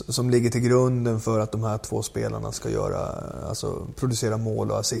som ligger till grunden för att de här 2 spelarna ska producera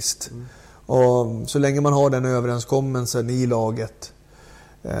mål och assist. Och så länge man har den överenskommelsen i laget,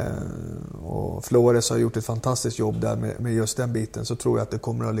 och Flores har gjort ett fantastiskt jobb där med just den biten, så tror jag att det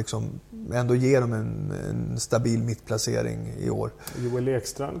kommer att liksom ändå ge dem en stabil mittplacering i år. Joel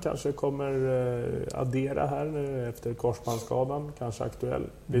Ekstrand kanske kommer addera här nu efter korsbandsskadan, kanske aktuell.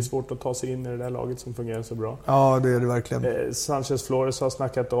 Det är svårt att ta sig in i det där laget som fungerar så bra. Ja, det är det verkligen. Sanchez Flores har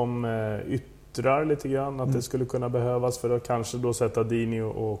snackat om yttrar lite grann, att det skulle kunna behövas för att kanske då sätta Dini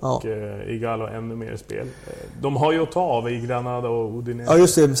och Igalo ännu mer i spel. De har ju att ta av i Granada och Udinese. Ja,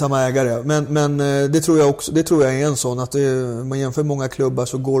 just det, samma ägare. Men det tror jag också, det tror jag är en sån att man jämför många klubbar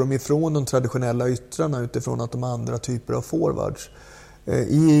så går de ifrån de traditionella yttrarna utifrån att de har andra typer av forwards.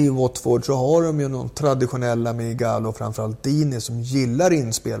 I Watford så har de ju någon traditionella med Igalo och framförallt Dini som gillar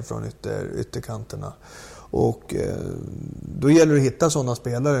inspel från ytterkanterna. Och då gäller det att hitta sådana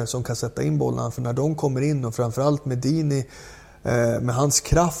spelare som kan sätta in bollarna, för när de kommer in, och framförallt med Dini med hans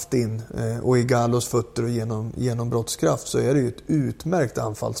kraft in och Igalos fötter och genom brottskraft, så är det ju ett utmärkt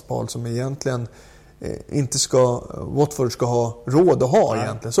anfallspar som egentligen inte Watford ska ha råd att ha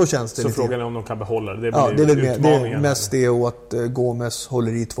egentligen. Så känns det. Så frågan är om de kan behålla det. Det är mest det, och att Gomes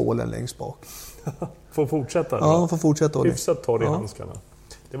håller i tvålen längst bak. Får fortsätta då? Ja, får fortsätta. Hyfsat torr i handskarna.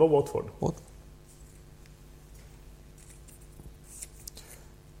 Det var Watford.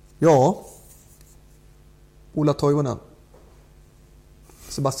 Ja, Ola Toivonen,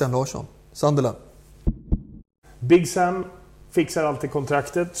 Sebastian Larsson, Sunderland. Big Sam fixar alltid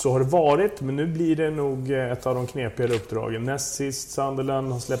kontraktet, så har det varit, men nu blir det nog ett av de knepigare uppdragen. Näst sist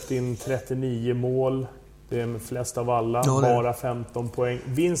Sunderland har släppt in 39 mål, det är flest av alla, bara 15 poäng.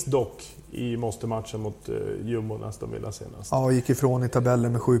 Vinst dock i måste-matchen mot Jumbo nästan Villa senast. Ja, gick ifrån i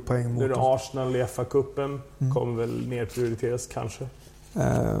tabellen med 7 poäng mot. Nu är det Arsenal i FA-cupen, kommer väl nedprioriteras kanske.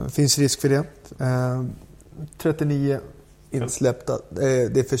 Finns risk för det. 39 insläppta.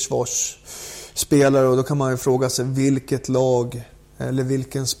 Det är försvarsspelare, och då kan man ju fråga sig vilket lag eller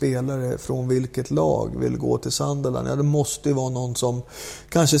vilken spelare från vilket lag vill gå till Sunderland. Ja, det måste ju vara någon som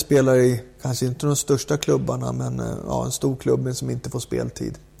kanske spelar i, kanske inte de största klubbarna, men en stor klubb men som inte får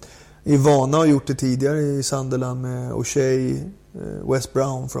speltid. är vana och gjort det tidigare i Sunderland med O'Shea, Wes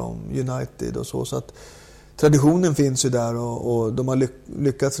Brown från United och så att traditionen finns ju där och de har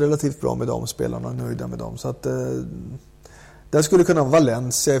lyckats relativt bra med de spelarna och nöjda med dem. Så att där skulle kunna vara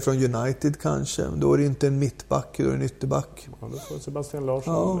Valencia från United kanske. Då är det inte en mittback, då är det en ytterback. Ja, då får Sebastian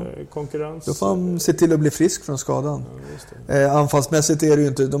Larsson konkurrens. Då får han se till att bli frisk från skadan. Anfallsmässigt är det ju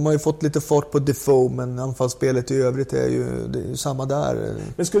inte. De har ju fått lite fart på Defoe, men anfallsspelet i övrigt är ju samma där.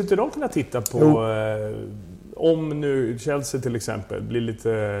 Men skulle inte de kunna titta på... Om nu Chelsea till exempel blir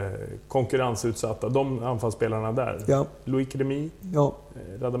lite konkurrensutsatta, de anfallsspelarna där. Ja. Louis Kremi,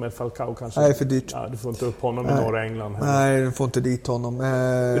 Radamel Falcao kanske. Nej, för dyrt. Ja, du får inte upp honom i norra England heller. Nej, du får inte dit honom.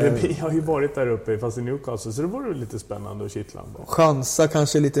 Remi har ju varit där uppe fast i Newcastle, så det vore lite spännande att kittla. Chansa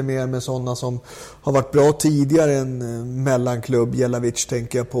kanske lite mer med sådana som har varit bra tidigare än mellanklubb. Jelavic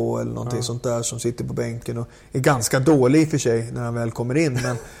tänker jag på, eller någonting sånt där, som sitter på bänken och är ganska dålig i för sig när han väl kommer in.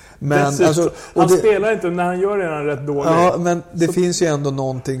 Men alltså, han spelar inte, när han gör det är han rätt dålig. Ja, men det finns ju ändå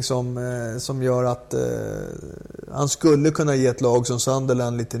någonting som gör att han skulle kunna ge ett lag som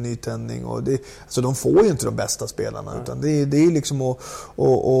Sunderland lite nytändning. Och alltså de får ju inte de bästa spelarna, utan det är liksom att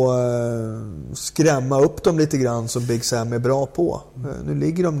skrämma upp dem lite grann som Big Sam är bra på. Nu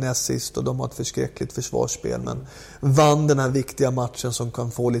ligger de näst sist och de har ett förskräckligt försvarsspel, men vann den här viktiga matchen som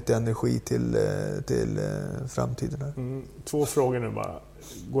kan få lite energi till framtiden här. 2 frågor nu bara.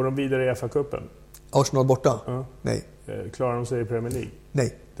 Går de vidare i FA-cupen? Arsenal borta? Nej. Klarar de sig i Premier League?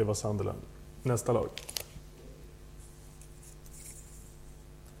 Nej. Det var Sunderland. Nästa lag.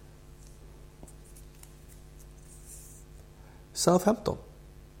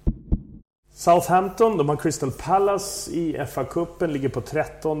 Southampton, de har Crystal Palace i FA-cupen, ligger på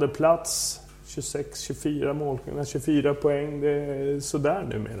 13:e plats. 26-24 mål, 24 poäng, det är sådär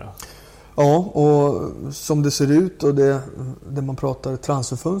numera. Ja, och som det ser ut och det man pratar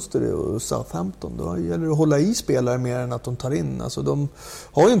transferfönster och Southampton, då gäller det att hålla i spelare mer än att de tar in. Alltså de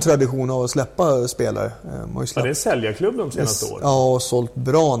har ju en tradition av att släppa spelare. Det är en säljarklubb de senaste åren. Ja, och sålt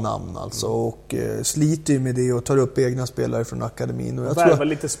bra namn alltså, och sliter ju med det och tar upp egna spelare från akademin. Och jag tror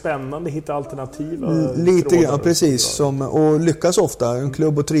lite spännande, hitta alternativa lite, ja, precis. Och lyckas ofta. En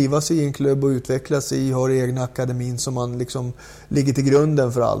klubb att trivas i, en klubb att utvecklas i, har egna akademin som man liksom ligger till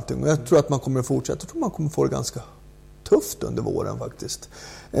grunden för allting. Och jag tror att man kommer att fortsätta. Jag tror man kommer att få det ganska tufft under våren faktiskt.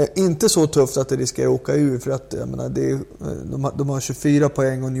 Inte så tufft att det riskerar att åka ur, för att jag menar, de har 24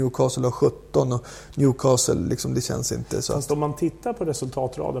 poäng och Newcastle har 17, och Newcastle liksom, det känns inte så. Fast om man tittar på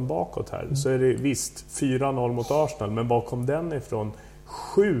resultatraden bakåt här så är det visst 4-0 mot Arsenal, men bakom den ifrån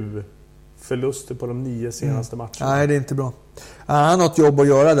 7 förluster på de 9 senaste matcherna. Nej, det är inte bra. Han har ett jobb att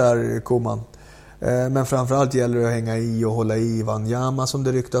göra där, Koman. Men framförallt gäller det att hänga i och hålla i Wanyama som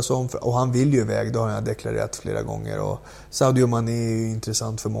det ryktas om. Och han vill ju iväg, det har jag deklarerat flera gånger. Och Sadio Mané är ju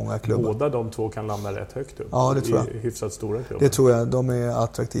intressant för många klubbar. Båda de två kan landa rätt högt upp. Ja, det tror jag. Hyfsat stora klubbar. Det tror jag, de är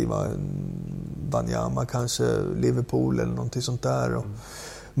attraktiva. Wanyama kanske Liverpool eller någonting sånt där. Och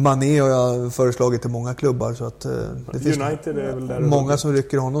Mané har jag föreslagit till många klubbar. Så att det finns United är väl där många som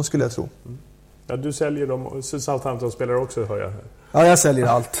rycker honom, skulle jag tro. Ja, du säljer dem, Southampton-spelare också, hör jag. Ja, jag säljer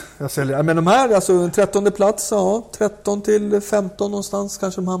allt. Men de här, alltså 13:e plats, 13 till 15 någonstans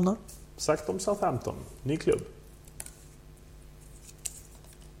kanske de hamnar. Sagt om Southampton, ny klubb.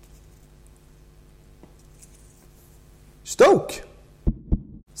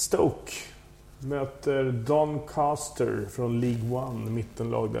 Stoke möter Doncaster från League One,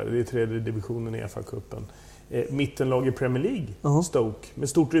 mittenlag där. Det är 3:e divisionen i FA-cupen. Mittenlag i Premier League, Stoke, med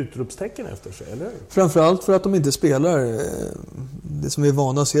stort utropstecken efter sig, eller? Framförallt för att de inte spelar det som vi är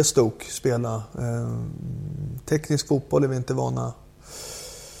vana att se Stoke spela. Teknisk fotboll är vi inte vana.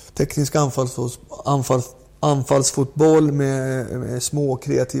 Teknisk anfallsfotboll med små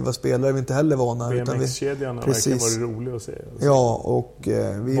kreativa spelare är vi inte heller vana. BMX-kedjan har verkligen varit rolig att se. Ja, och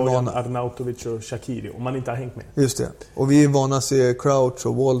vi är vana... Arnautovic och Shaqiri, om man inte har hängt med. Just det. Och vi är vana att se Crouch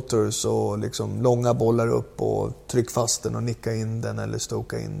och Walters och liksom långa bollar upp och tryck fast den och nicka in den eller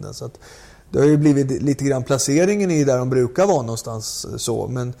stoka in den. Så att det har ju blivit lite grann placeringen i där de brukar vara någonstans så.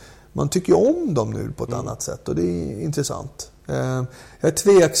 Men man tycker ju om dem nu på ett annat sätt och det är intressant. Jag är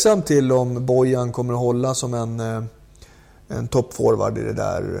tveksam till om Bojan kommer att hålla som en toppforward i det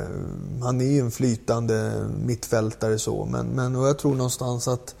där. Han är ju en flytande mittfältare så, men och jag tror någonstans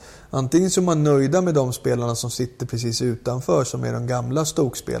att antingen så är man nöjda med de spelarna som sitter precis utanför, som är de gamla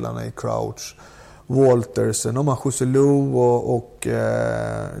Stoke-spelarna i Crouch, Walters, de har Joselu och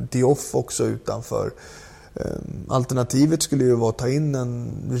Diouf också utanför. Alternativet skulle ju vara att ta in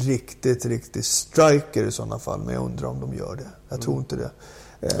en riktigt striker i sådana fall, men jag undrar om de gör det. Jag tror inte det.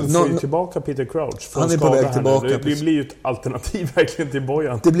 får ju tillbaka Peter Crouch. Han är på väg tillbaka. Det blir ju ett alternativ verkligen till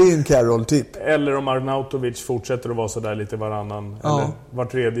Bojan. Det blir en Carroll typ. Eller om Arnautovic fortsätter att vara så där lite varannan eller var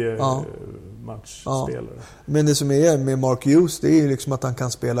tredje matchspelare. Men det som är med Mark Hughes, det är ju liksom att han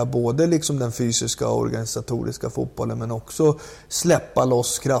kan spela både liksom den fysiska och organisatoriska fotbollen, men också släppa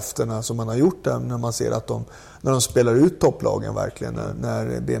loss krafterna som man har gjort där när man ser att när de spelar ut topplagen verkligen,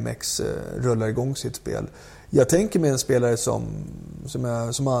 när BMX rullar igång sitt spel. Jag tänker med en spelare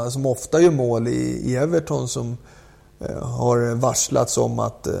som ofta gör mål i Everton, som har varslats om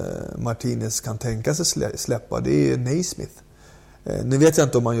att Martinez kan tänka sig släppa. Det är Naismith. Nu vet jag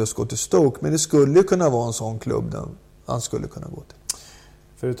inte om han just går till Stoke, men det skulle kunna vara en sån klubb där han skulle kunna gå till.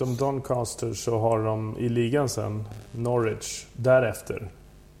 Förutom Doncaster så har de i ligan sen Norwich, därefter,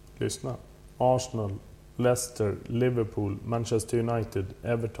 lyssna, Arsenal, Leicester, Liverpool, Manchester United,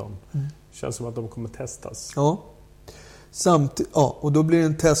 Everton. Känns som att de kommer testas. Ja. Och då blir det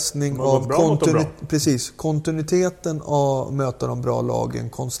en testning av kontinuiteten av möta de bra lagen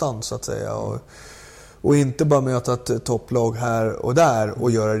konstant så att säga. Och inte bara möta ett topplag här och där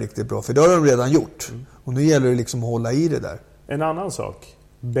och göra det riktigt bra. För det har de redan gjort. Och nu gäller det liksom att hålla i det där. En annan sak.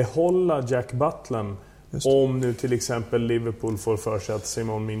 Behålla Jack Butland. Om nu till exempel Liverpool får för sig att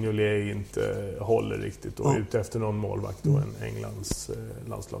Simon Mignolet inte håller riktigt och ute efter någon målvakt och en Englands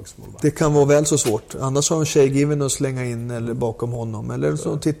landslagsmålvakt. Det kan vara väl så svårt. Annars har en Shay Given att slänga in eller bakom honom. Eller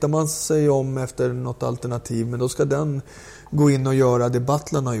så tittar man sig om efter något alternativ. Men då ska den gå in och göra det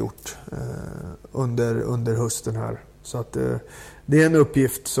Butland har gjort under hösten här. Så att det är en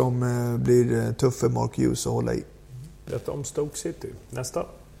uppgift som blir tuff för Mark Hughes att hålla i. Detta om Stoke City. Nästa.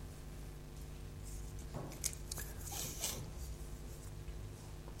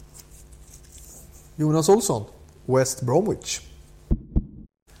 Jonas Olsson, West Bromwich.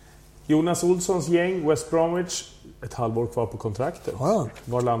 Jonas Olssons gäng, West Bromwich, ett halvår kvar på kontraktet. Ja.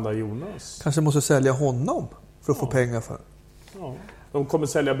 Var landar Jonas? Kanske måste sälja honom för att få pengar för. Ja. De kommer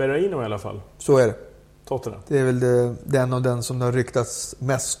sälja Berahino i alla fall. Så är det. Tottenham. Det är väl den och den som det har ryktats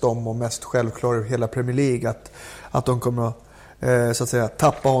mest om och mest självklar i hela Premier League. Att de kommer att, så att säga,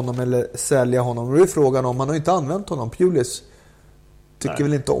 tappa honom eller sälja honom. Och det är frågan om, man har inte använt honom. Pulis tycker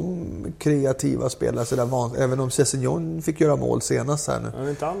väl inte om kreativa spelare så där vanligt. Även om Sessignon fick göra mål senast här nu. Han har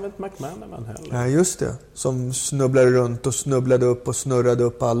inte använt McManaman heller. Nej, just det. Som snubblade runt och snubblade upp och snurrade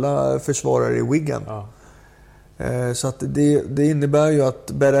upp alla försvarare i Wigan. Ja. Så att det innebär ju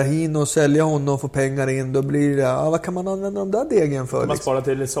att Berahino, sälja honom och få pengar in, då blir det, vad kan man använda de där degen för? Kan man spara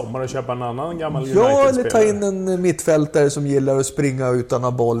till i sommar och köpa en annan gammal United-spelare? Ja, eller ta in en mittfältare som gillar att springa utan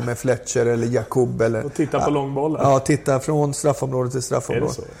att boll med Fletcher eller Jakob. Eller, och titta på långbollen. Ja, titta från straffområde till straffområde. Är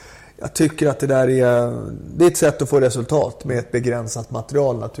det så? Jag tycker att det är ett sätt att få resultat med ett begränsat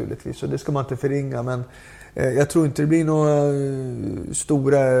material naturligtvis. Så det ska man inte förringa, men jag tror inte det blir några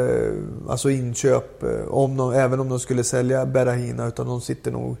stora inköp även om de skulle sälja Berahino, utan de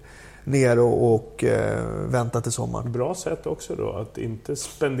sitter nog ner och väntar till sommaren. Bra sätt också då att inte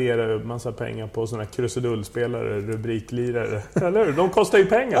spendera massa pengar på såna här krusidullspelare, rubriklirare. Eller hur? De kostar ju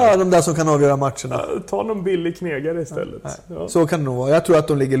pengar. Ja, de där som kan avgöra matcherna. Ja, ta någon billig knegare istället. Ja. Så kan det nog vara. Jag tror att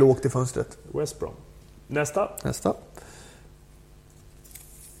de ligger lågt i fönstret. West Brom. Nästa.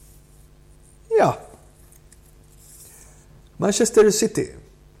 Ja. Manchester City.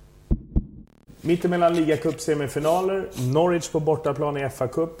 Mittemellan ligacup-semifinaler. Norwich på bortaplan i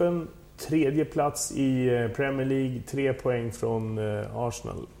FA-cupen. 3:e plats i Premier League. 3 poäng från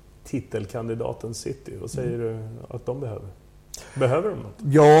Arsenal. Titelkandidaten City. Vad säger du att de behöver? Behöver de något?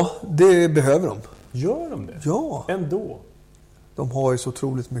 Ja, det behöver de. Gör de det? Ja. Ändå? De har ju så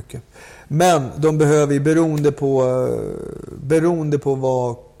otroligt mycket. Men de behöver, beroende på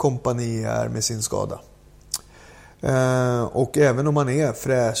vad kompani är med sin skada. Och även om man är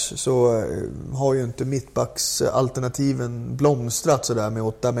fräsch så har ju inte mittbacksalternativen blomstrat sådär med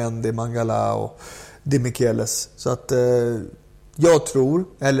Otamendi, Mangala och Di Michelis. Så att jag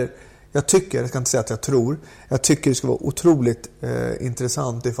tycker det ska vara otroligt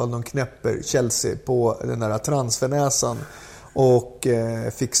intressant ifall de knäpper Chelsea på den där transfernäsan och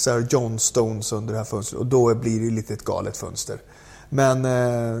fixar John Stones under det här fönstret. Och då blir det lite ett galet fönster. Men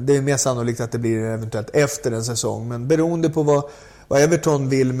det är mer sannolikt att det blir eventuellt efter en säsong. Men beroende på vad Everton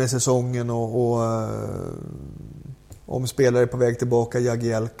vill med säsongen och om spelare är på väg tillbaka,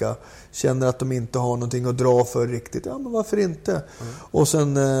 Jagielka känner att de inte har någonting att dra för riktigt, ja men varför inte? Och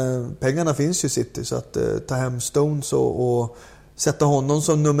sen pengarna finns ju City, så att ta hem Stones och sätta honom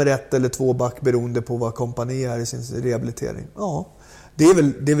som nummer 1 eller 2 back beroende på vad kompani är i sin rehabilitering. Ja,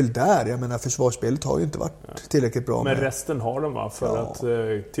 det är väl där, jag menar försvarsspelet har ju inte varit tillräckligt bra. Men resten har de för att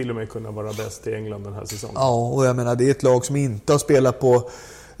till och med kunna vara bäst i England den här säsongen. Ja, och jag menar det är ett lag som inte har spelat på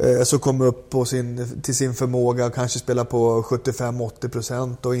så kommer upp på till sin förmåga och kanske spelar på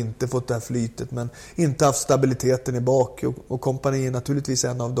 75-80% och inte fått det här flytet, men inte haft stabiliteten i bak, och kompani är naturligtvis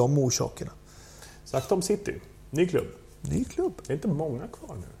en av de orsakerna. Sagt om City, ny klubb. Ny klubb. Det är inte många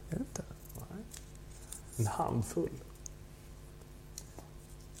kvar nu. Är det inte? Nej. En handfull.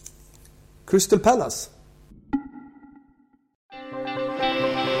 Crystal Palace.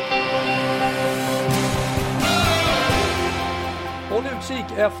 Håll utkik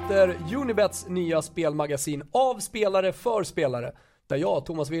efter Unibets nya spelmagasin Av spelare för spelare, där jag,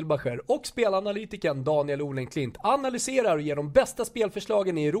 Thomas Wilbacher, och spelanalytikern Daniel Olenklint analyserar och ger de bästa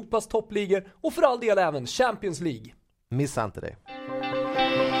spelförslagen i Europas toppligor och för all del även Champions League. Missa inte det.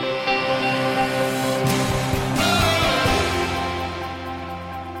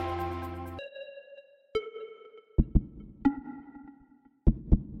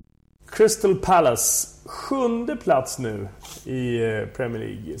 Crystal Palace, 7:e plats nu i Premier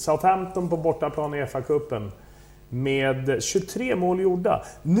League. Southampton på bortaplan i FA-cupen med 23 mål gjorda.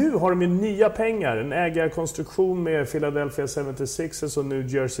 Nu har de ju nya pengar, en ägarkonstruktion med Philadelphia 76ers och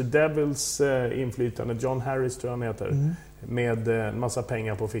New Jersey Devils inflytande. John Harris tror jag han heter. Med en massa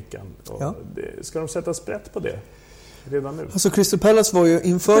pengar på fickan. Ja. Ska de sätta sprätt på det redan nu? Alltså Crystal Palace var ju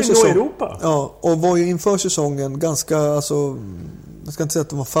inför säsongen ganska, alltså, jag ska inte säga att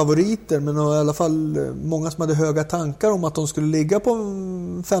de var favoriter, men i alla fall många som hade höga tankar om att de skulle ligga på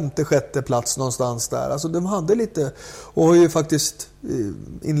 5:e-6:e plats någonstans där. Alltså de hade lite, och har ju faktiskt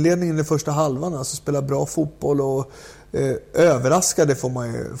inledningen i första halvan, alltså spelat bra fotboll och överraskade får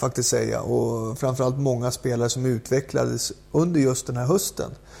man ju faktiskt säga, och framförallt många spelare som utvecklades under just den här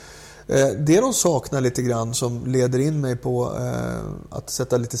hösten. Det de saknar lite grann, som leder in mig på att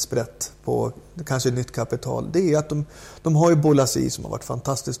sätta lite sprätt på kanske nytt kapital, det är att de har ju Bolasie som har varit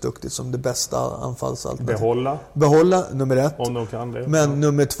fantastiskt duktigt som det bästa anfallsalternativet. Behålla nummer 1. Om de kan det. Men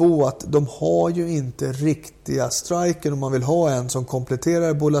nummer 2, att de har ju inte riktiga striker om man vill ha en som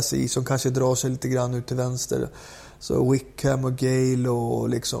kompletterar Bolasie, som kanske drar sig lite grann ut till vänster. Så Wickham och Gale och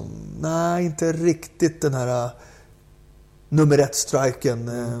liksom, nej, inte riktigt den här nummer 1-striken.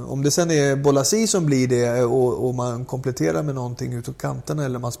 Om det sen är Bolasie som blir det och man kompletterar med någonting utav kanterna,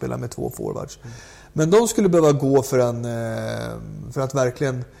 eller man spelar med 2 forwards. Men de skulle behöva gå för att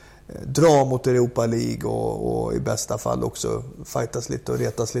verkligen dra mot Europa League och i bästa fall också fightas lite och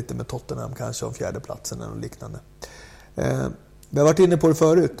retas lite med Tottenham kanske om 4:e platsen eller liknande. Vi har varit inne på det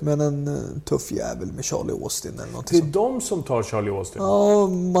förut, men en tuff jävel med Charlie Austin eller något. Det är de som tar Charlie Austin. Ja,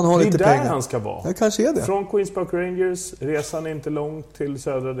 man har lite pengar. Det är där han ska vara. Det kanske är det. Från Queens Park Rangers, resan är inte långt till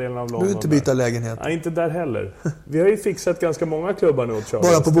södra delen av London. Du inte byta lägenhet. Nej, inte där heller. Vi har ju fixat ganska många klubbar nu åt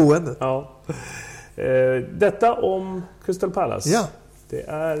Charlie. Bara på boendet. Ja. Detta om Crystal Palace. Ja. Det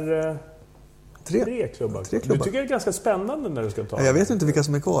är tre klubbar. Du tycker det är ganska spännande när du ska ta. Jag vet inte vilka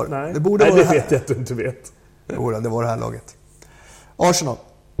som är kvar. Nej, det borde vara det här. vet jag att du inte vet. Jo, det var det här laget. Arsenal.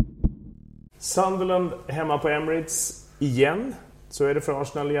 Sunderland hemma på Emirates igen. Så är det för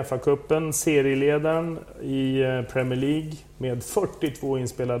Arsenal i FA-cupen. Serieledaren i Premier League med 42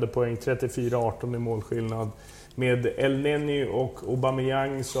 inspelade poäng, 34-18 i målskillnad. Med El Neni och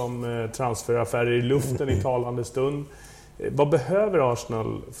Aubameyang som transferaffärer i luften i talande stund. Vad behöver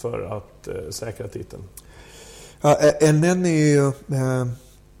Arsenal för att säkra titeln? Ja, El Neni är ju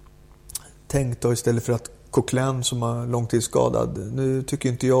tänkt då istället för att Coquelin som är långtidsskadad. Nu tycker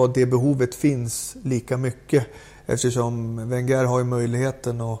inte jag att det behovet finns lika mycket, eftersom Wenger har ju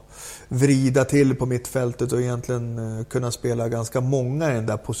möjligheten att vrida till på mittfältet och egentligen kunna spela ganska många i den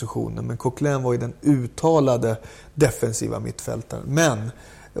där positionen. Men Coquelin var ju den uttalade defensiva mittfältaren. Men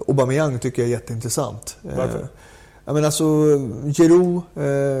Aubameyang tycker jag är jätteintressant. Varför? Jag menar alltså, Giroud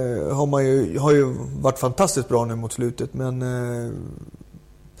har ju varit fantastiskt bra nu mot slutet, men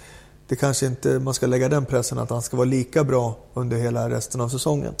det kanske inte man ska lägga den pressen att han ska vara lika bra under hela resten av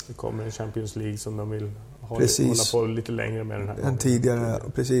säsongen. Det kommer en Champions League som de vill hålla på lite längre med den här än tidigare,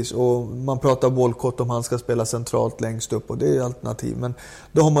 precis. Och man pratar Walcott om han ska spela centralt längst upp, och det är alternativ. Men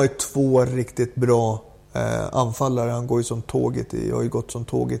då har man ju 2 riktigt bra anfallare. Han går ju som tåget har ju gått som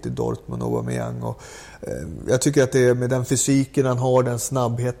tåget i Dortmund och Aubameyang, och jag tycker att det är med den fysiken han har, den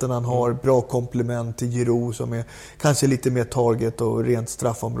snabbheten han har, bra komplement till Giroud som är kanske lite mer target och rent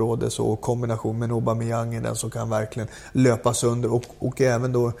straffområde, så kombination med Aubameyang är den som kan verkligen löpa sönder och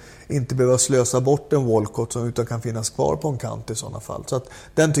även då inte behöva slösa bort en Walcott som utan kan finnas kvar på en kant i sådana fall. Så att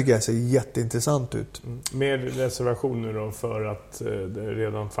den tycker jag ser jätteintressant ut. Med reservationer då för att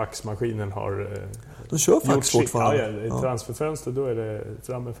redan faxmaskinen har kör fax fortfarande. I transferfönster då är det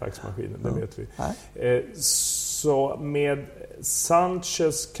fram med faxmaskinen, det vet vi. Så med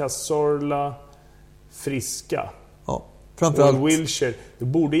Sanchez, Cazorla, Friska och Wilshere, då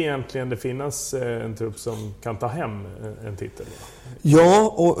borde egentligen det finnas en trupp som kan ta hem en titel.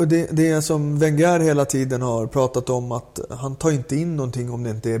 Ja, och det är som Wenger hela tiden har pratat om, att han tar inte in någonting om det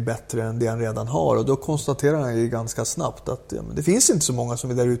inte är bättre än det han redan har. Och då konstaterar han ju ganska snabbt att men det finns inte så många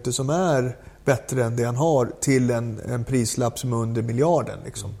som är där ute som är bättre än det han har till en prislapp som är under miljarden.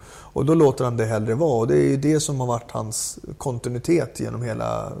 Liksom. Och då låter han det hellre vara. Och det är ju det som har varit hans kontinuitet genom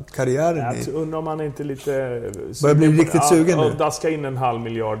hela karriären. Jag undrar om han inte lite börjar bli riktigt sugen nu. Daska in 500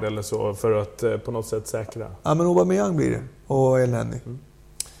 miljoner eller så för att på något sätt säkra. Ja, men Aubameyang blir det. Och Elneny.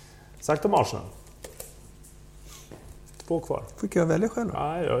 Sagt om Arsenal. 2 kvar. Fick jag välja själv?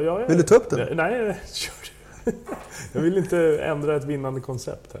 Ja. Vill du ta upp den? Nej, kör. Jag vill inte ändra ett vinnande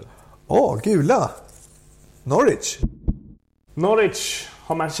koncept här. Gula. Norwich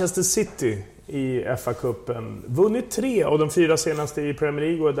har Manchester City i FA-cupen vunnit 3 av de 4 senaste i Premier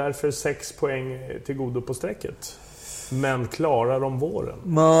League och är därför 6 poäng till godo på strecket. Men klarar de våren?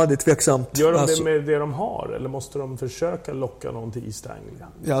 Ja, det är tveksamt. Gör de det med det de har eller måste de försöka locka någon till East Anglia?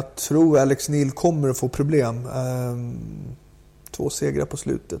 Jag tror Alex Neil kommer att få problem. 2 segrar på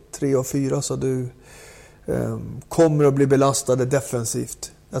slutet, 3 av 4, så du kommer att bli belastade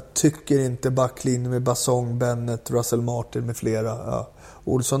defensivt. Jag tycker inte backlinjen med Bassong, Bennett, Russell Martin med flera. Ja,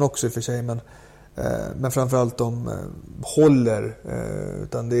 Olsson också i och för sig, men framförallt de håller.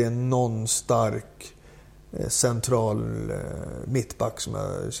 Utan det är någon stark central mittback som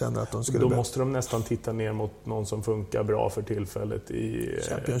jag känner att de skulle... Då måste de nästan titta ner mot någon som funkar bra för tillfället i...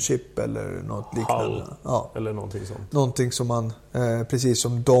 Championship eller något liknande. Eller någonting sånt. Någonting som man, precis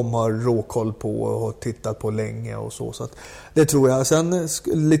som de har råkoll på och tittat på länge och så. Så att, det tror jag. Sen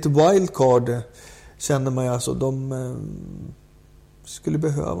lite wildcard känner man ju, alltså de skulle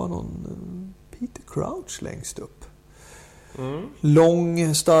behöva någon Peter Crouch längst upp.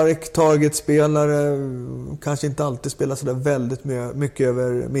 Lång, stark targetspelare, kanske inte alltid spelar så där väldigt mycket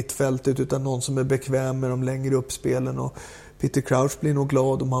över mittfältet, utan någon som är bekväm med de längre uppspelen. Och Peter Crouch blir nog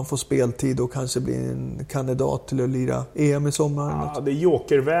glad om han får speltid och kanske blir en kandidat till att lira EM i sommar. Ja, det är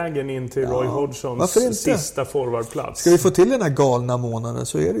jokervägen in till Roy Hodgsons sista forwardplats. Ska vi få till den här galna månaden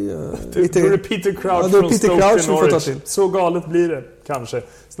så är det ju... Då är det Peter Crouch från Stoke till Norwich. Så galet blir det kanske.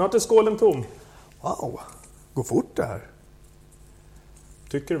 Snart är skålen tom. Wow, går fort det här.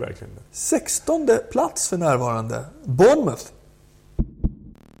 Tycker du verkligen det? 16:e plats för närvarande. Bournemouth.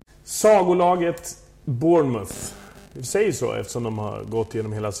 Sagolaget Bournemouth. Det säger så eftersom de har gått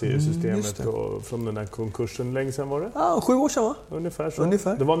igenom hela seriesystemet och från den här konkursen länge sedan var det? Ja, 7 år sedan va? Ungefär så.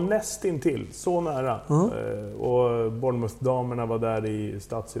 Det var nästintill, så nära. Och Bournemouth-damerna var där i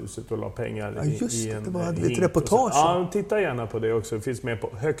stadshuset och la pengar i en... det var lite reportage. Ja, titta gärna på det också. Det finns med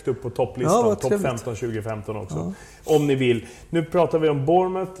högt upp på topplistan. Topp 15 2015 också. Om ni vill. Nu pratar vi om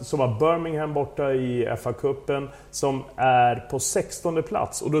Bournemouth som var Birmingham borta i FA-cupen som är på 16:e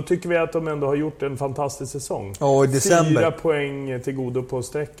plats. Och då tycker vi att de ändå har gjort en fantastisk säsong. Ja, i december. 4 poäng till godo på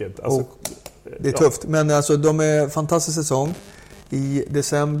strecket. Alltså, det är tufft, men alltså, de är fantastisk säsong. I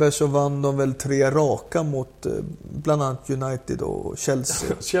december så vann de väl 3 raka mot bland annat United och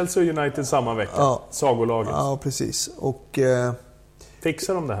Chelsea. Chelsea och United samma vecka, sagolaget. Ja, precis. Och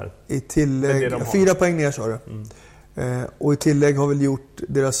fixar de det här? I tillägg, 4 poäng ner sa du. Och i tillägg har väl gjort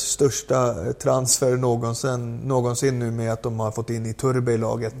deras största transfer någonsin nu med att de har fått in i Turbe i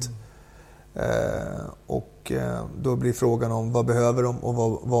laget. Och då blir frågan om vad behöver de och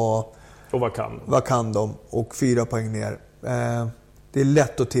vad kan de, och 4 poäng ner. Det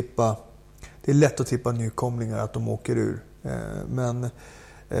är lätt att tippa nykomlingar att de åker ur, men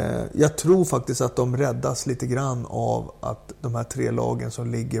jag tror faktiskt att de räddas lite grann av att de här 3 lagen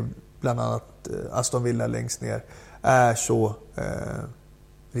som ligger, bland annat Aston Villa längst ner, är så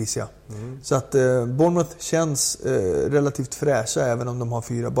risiga. Så att Bournemouth känns relativt fräscha även om de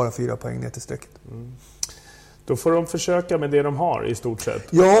har bara 4 poäng ner till strecket. Då får de försöka med det de har i stort sett.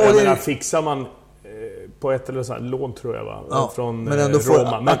 Ja, och menar, fixar man på ett eller annat lån tror jag från men ändå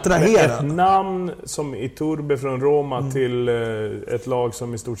Roma. Men attrahera. Ett namn som Iturbe från Roma till ett lag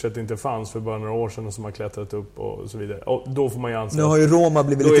som i stort sett inte fanns för bara några år sedan och som har klättrat upp och så vidare. Och då får man ju anse. Nu har ju Roma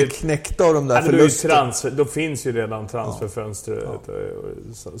blivit lite knäckta av de där förlusterna. Då finns ju redan transferfönstret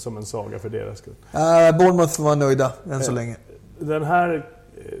som en saga för deras skull. Bournemouth var nöjda än så länge. Den här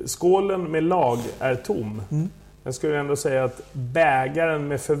skålen med lag är tom. Jag skulle ändå säga att bägaren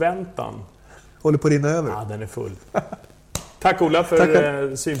med förväntan håller på att rinna över. Ja, den är full. Tack Ola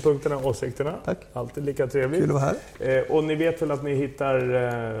för synpunkterna och åsikterna. Tack. Alltid lika trevligt. Kul att vara här. Och ni vet väl att ni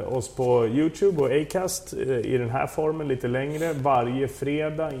hittar oss på YouTube och Acast i den här formen lite längre varje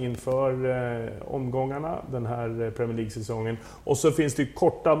fredag inför omgångarna den här Premier League-säsongen. Och så finns det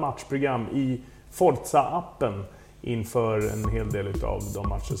korta matchprogram i Forza-appen inför en hel del av de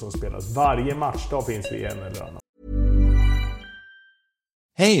matcher som spelas. Varje matchdag finns det en eller annan.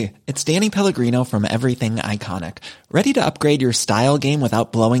 Hey, it's Danny Pellegrino from Everything Iconic. Ready to upgrade your style game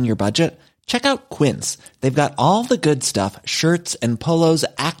without blowing your budget? Check out Quince. They've got all the good stuff, shirts and polos,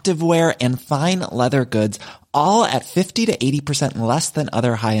 activewear, and fine leather goods, all at 50 to 80% less than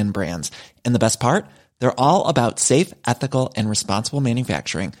other high-end brands. And the best part? They're all about safe, ethical, and responsible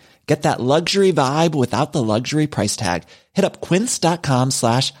manufacturing. Get that luxury vibe without the luxury price tag. Hit up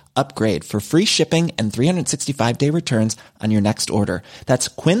quince.com/upgrade for free shipping and 365-day returns on your next order. That's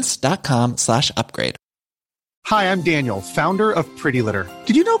quince.com/upgrade. Hi, I'm Daniel, founder of Pretty Litter.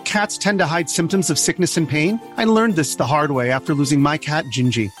 Did you know cats tend to hide symptoms of sickness and pain? I learned this the hard way after losing my cat,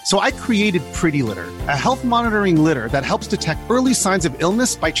 Gingy. So I created Pretty Litter, a health monitoring litter that helps detect early signs of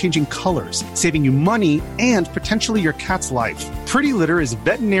illness by changing colors, saving you money and potentially your cat's life. Pretty Litter is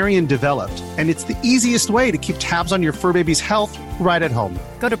veterinarian developed, and it's the easiest way to keep tabs on your fur baby's health right at home.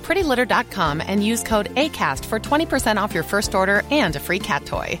 Go to prettylitter.com and use code ACAST for 20% off your first order and a free cat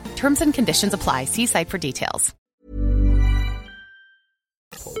toy. Terms and conditions apply. See site for details.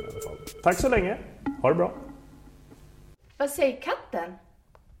 Tack så länge. Ha det bra. Vad säger katten?